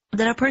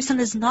 that a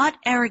person is not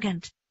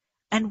arrogant,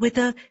 and with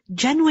a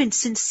genuine,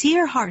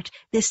 sincere heart,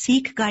 they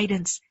seek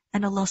guidance.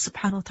 And Allah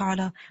subhanahu wa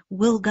ta'ala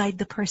will guide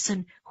the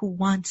person who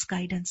wants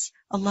guidance.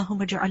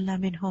 Allahumma ja'alna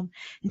minhum.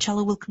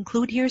 Inshallah, we'll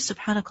conclude here.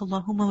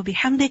 Subhanakallahumma wa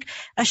bihamdik.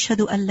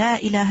 Ashhadu an la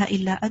ilaha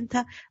illa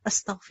anta.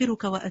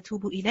 Astaghfiruka wa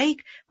atubu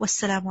ilayk.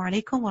 Wassalamu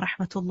alaikum wa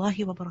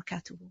rahmatullahi wa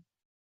barakatuh.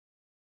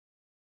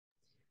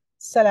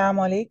 Assalamu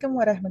alaikum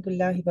wa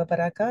rahmatullahi wa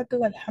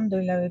barakatuh.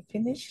 Alhamdulillah, we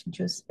finished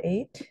Juz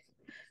 8.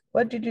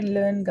 What did you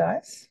learn,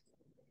 guys?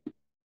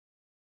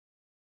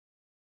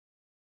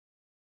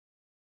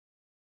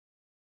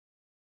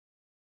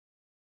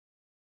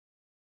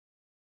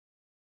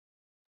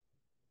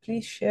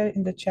 Please share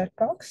in the chat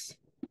box.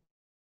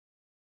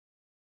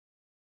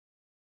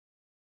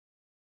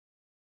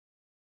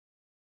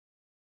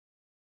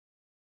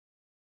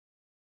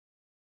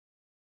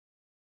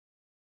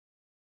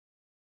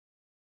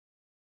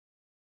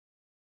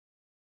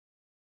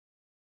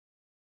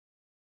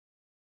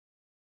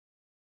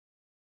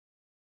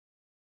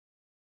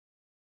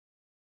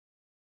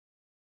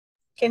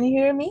 Can you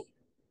hear me?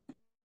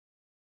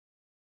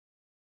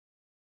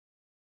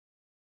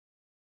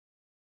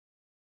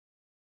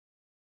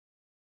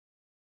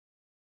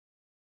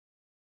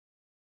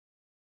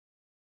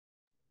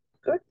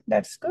 Good,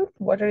 that's good.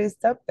 Water is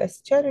the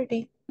best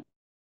charity.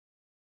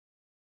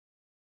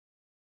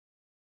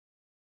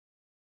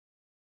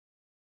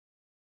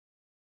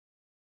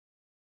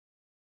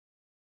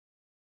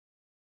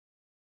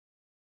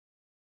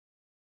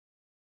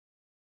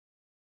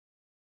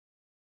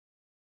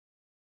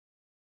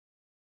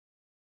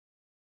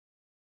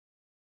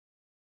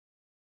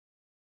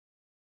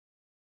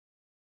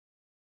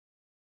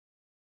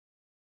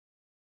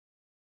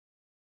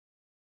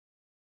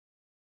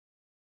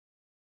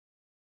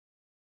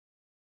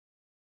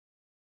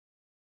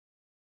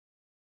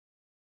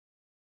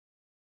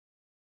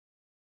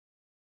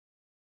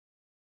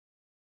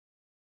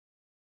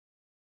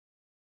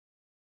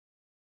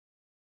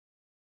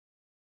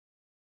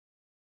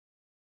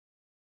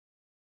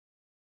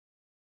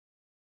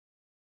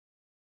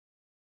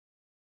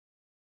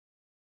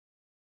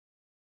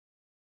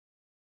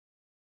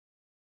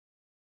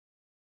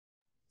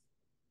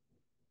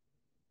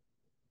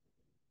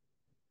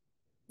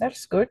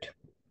 That's good.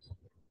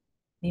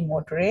 Be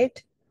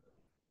moderate.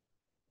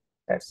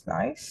 That's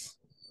nice.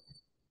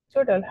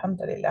 Good,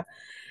 alhamdulillah.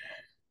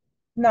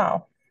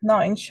 Now,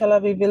 inshallah,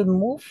 we will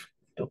move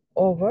to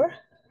over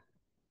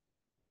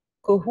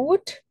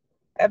Kahoot.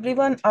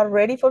 Everyone are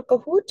ready for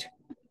Kahoot?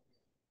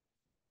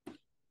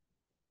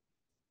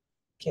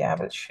 Okay, I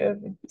will share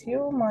with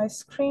you my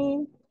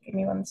screen. Give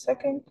me 1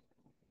 second.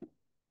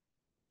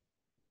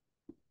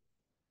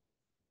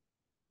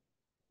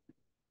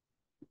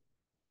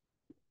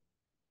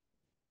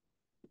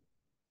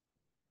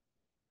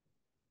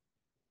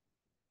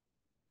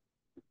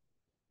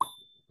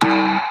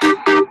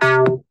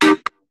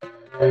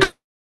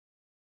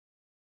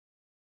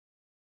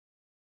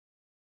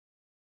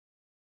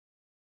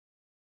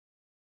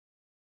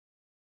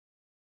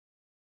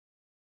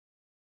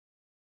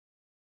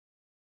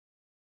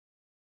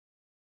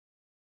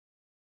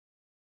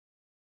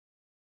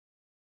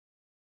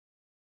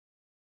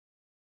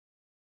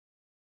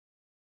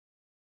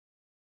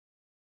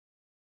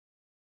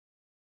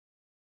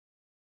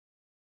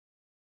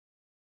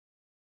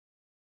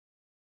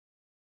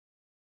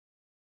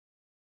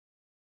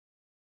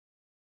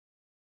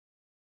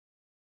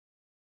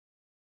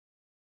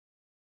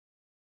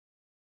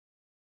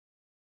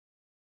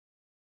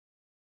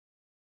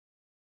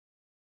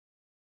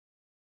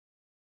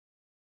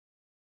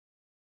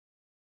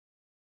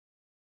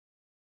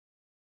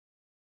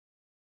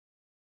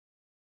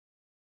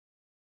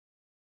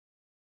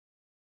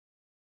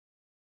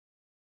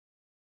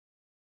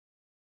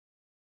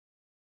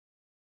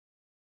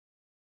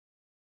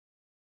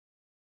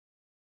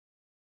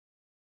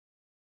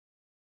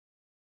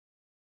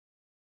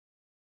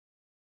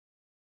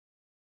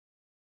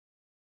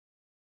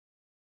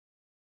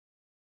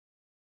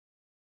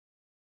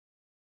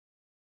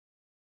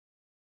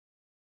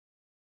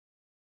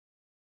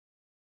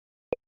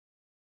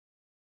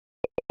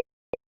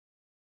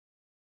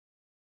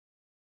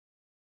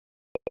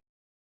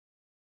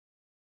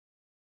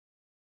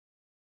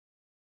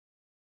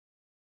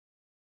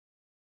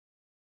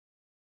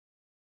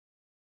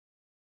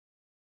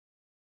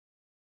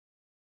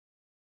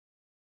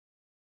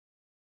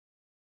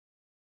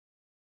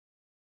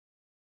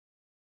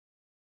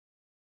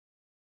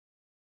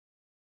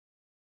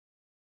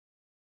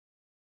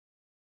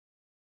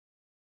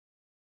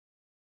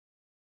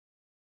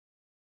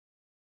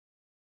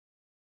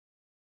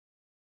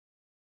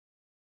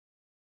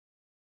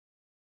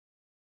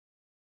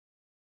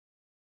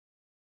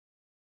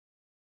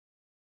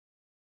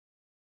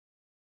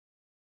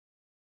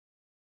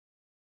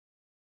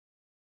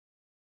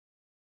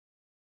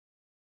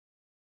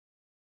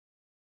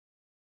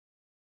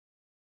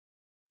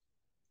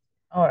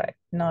 All right,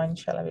 now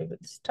inshallah we will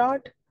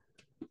start.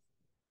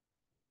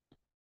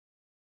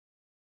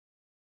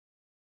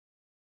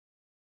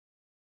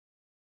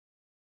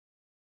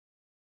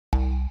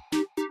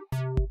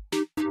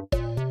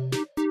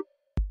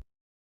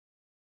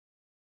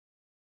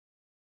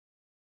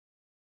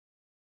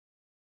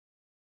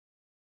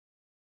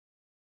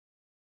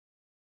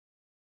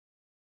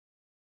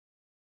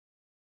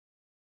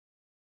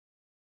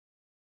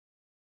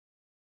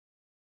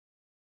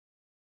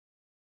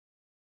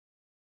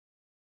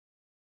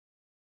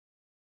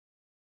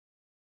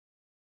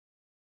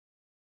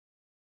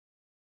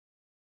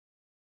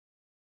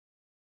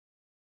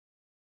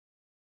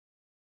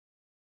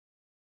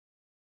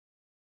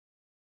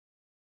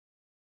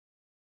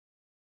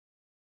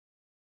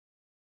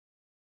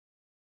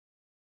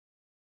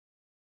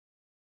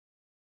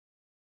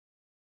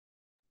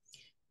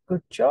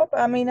 Good job,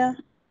 Amina.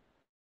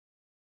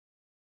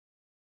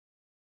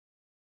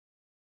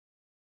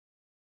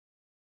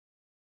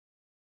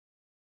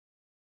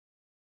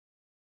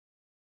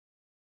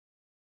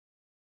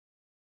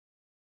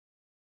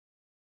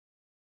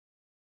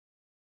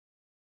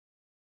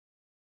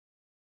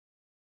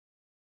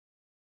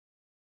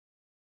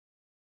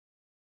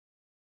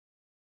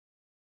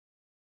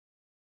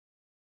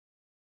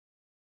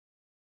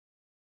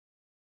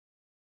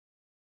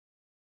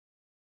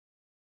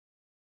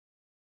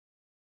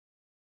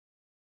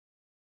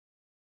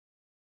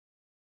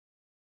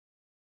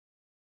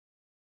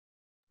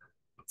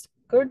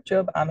 Good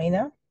job,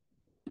 Amina.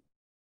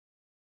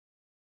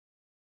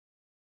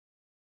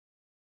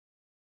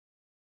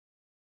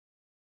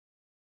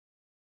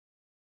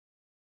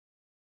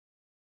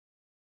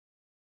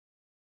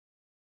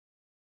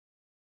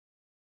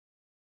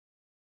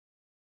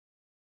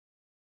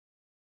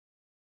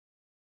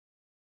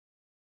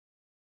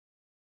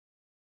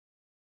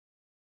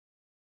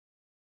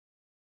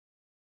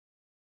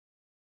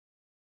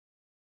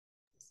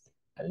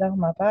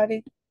 Allahumma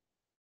barik.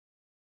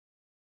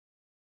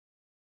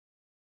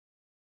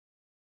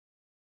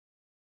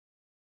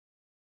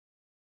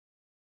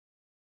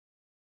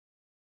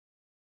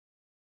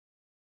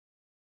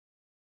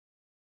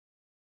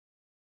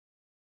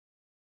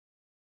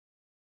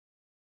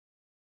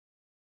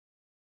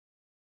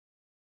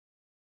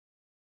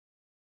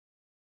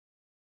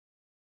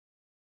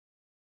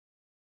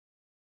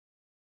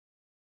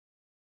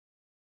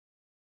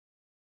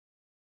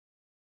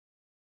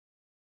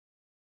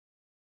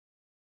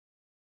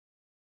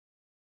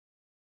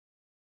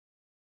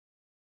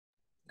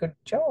 Good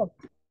job.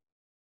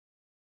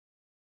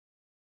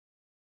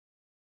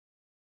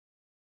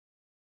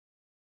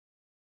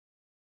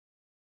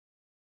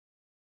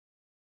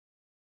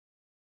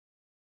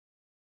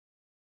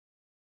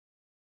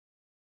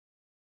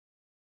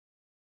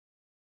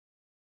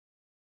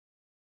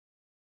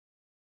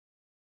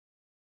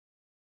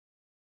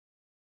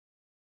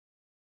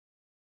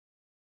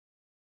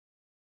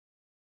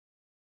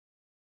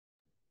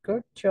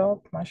 Good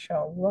job,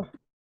 mashallah.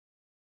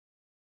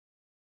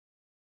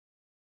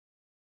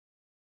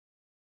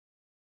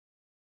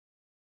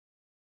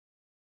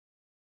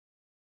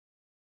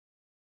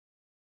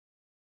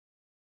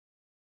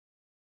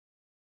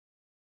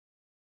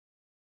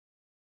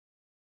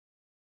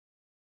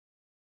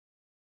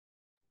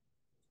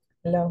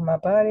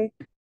 Allahumma barik.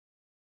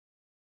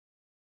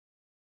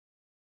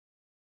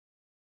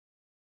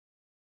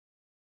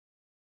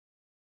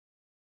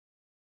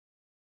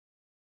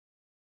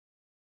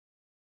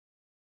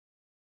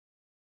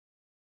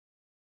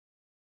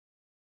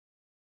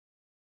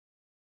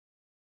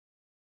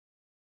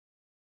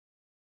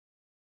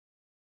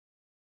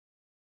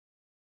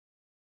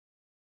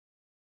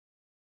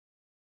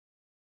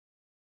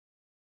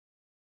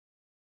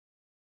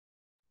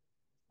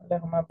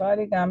 Allahumma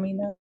barik,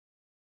 Amina.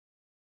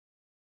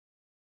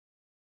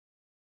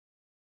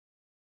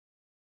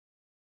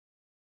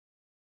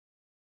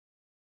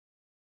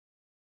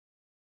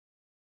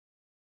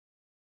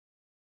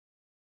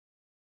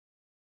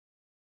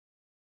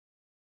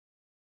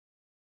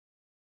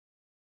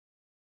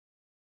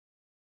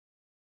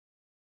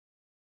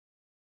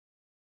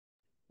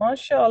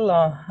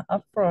 MashaAllah,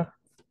 Afra.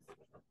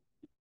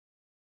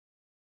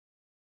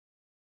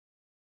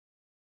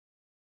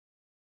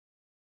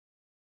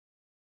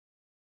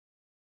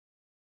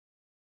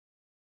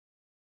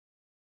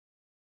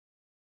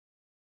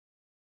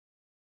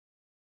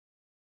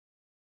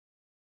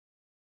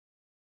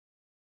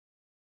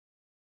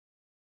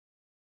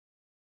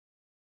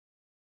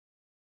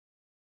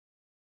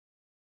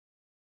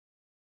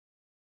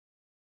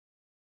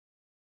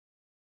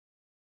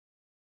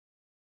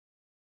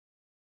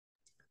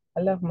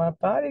 Allahumma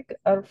barik,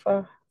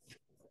 Arfa.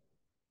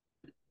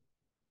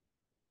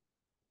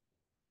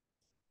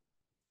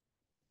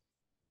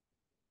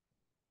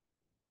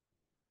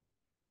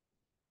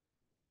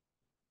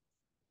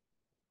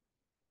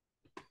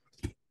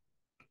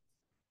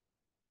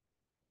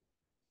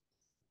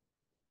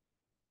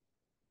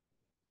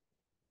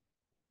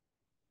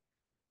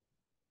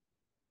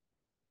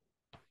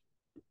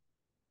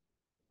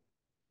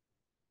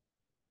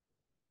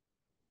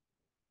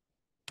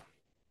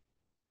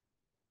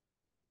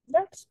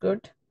 That's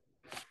good.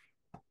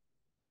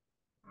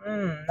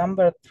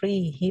 Number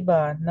 3,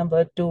 Hiba.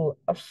 Number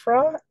 2,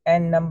 Afra.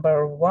 And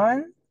number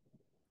 1,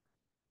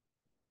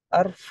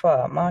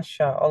 Arfa.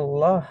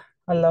 MashaAllah.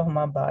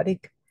 Allahumma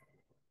barik.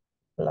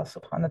 Allah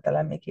subhanahu wa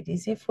ta'ala make it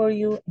easy for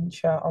you,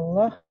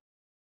 inshallah.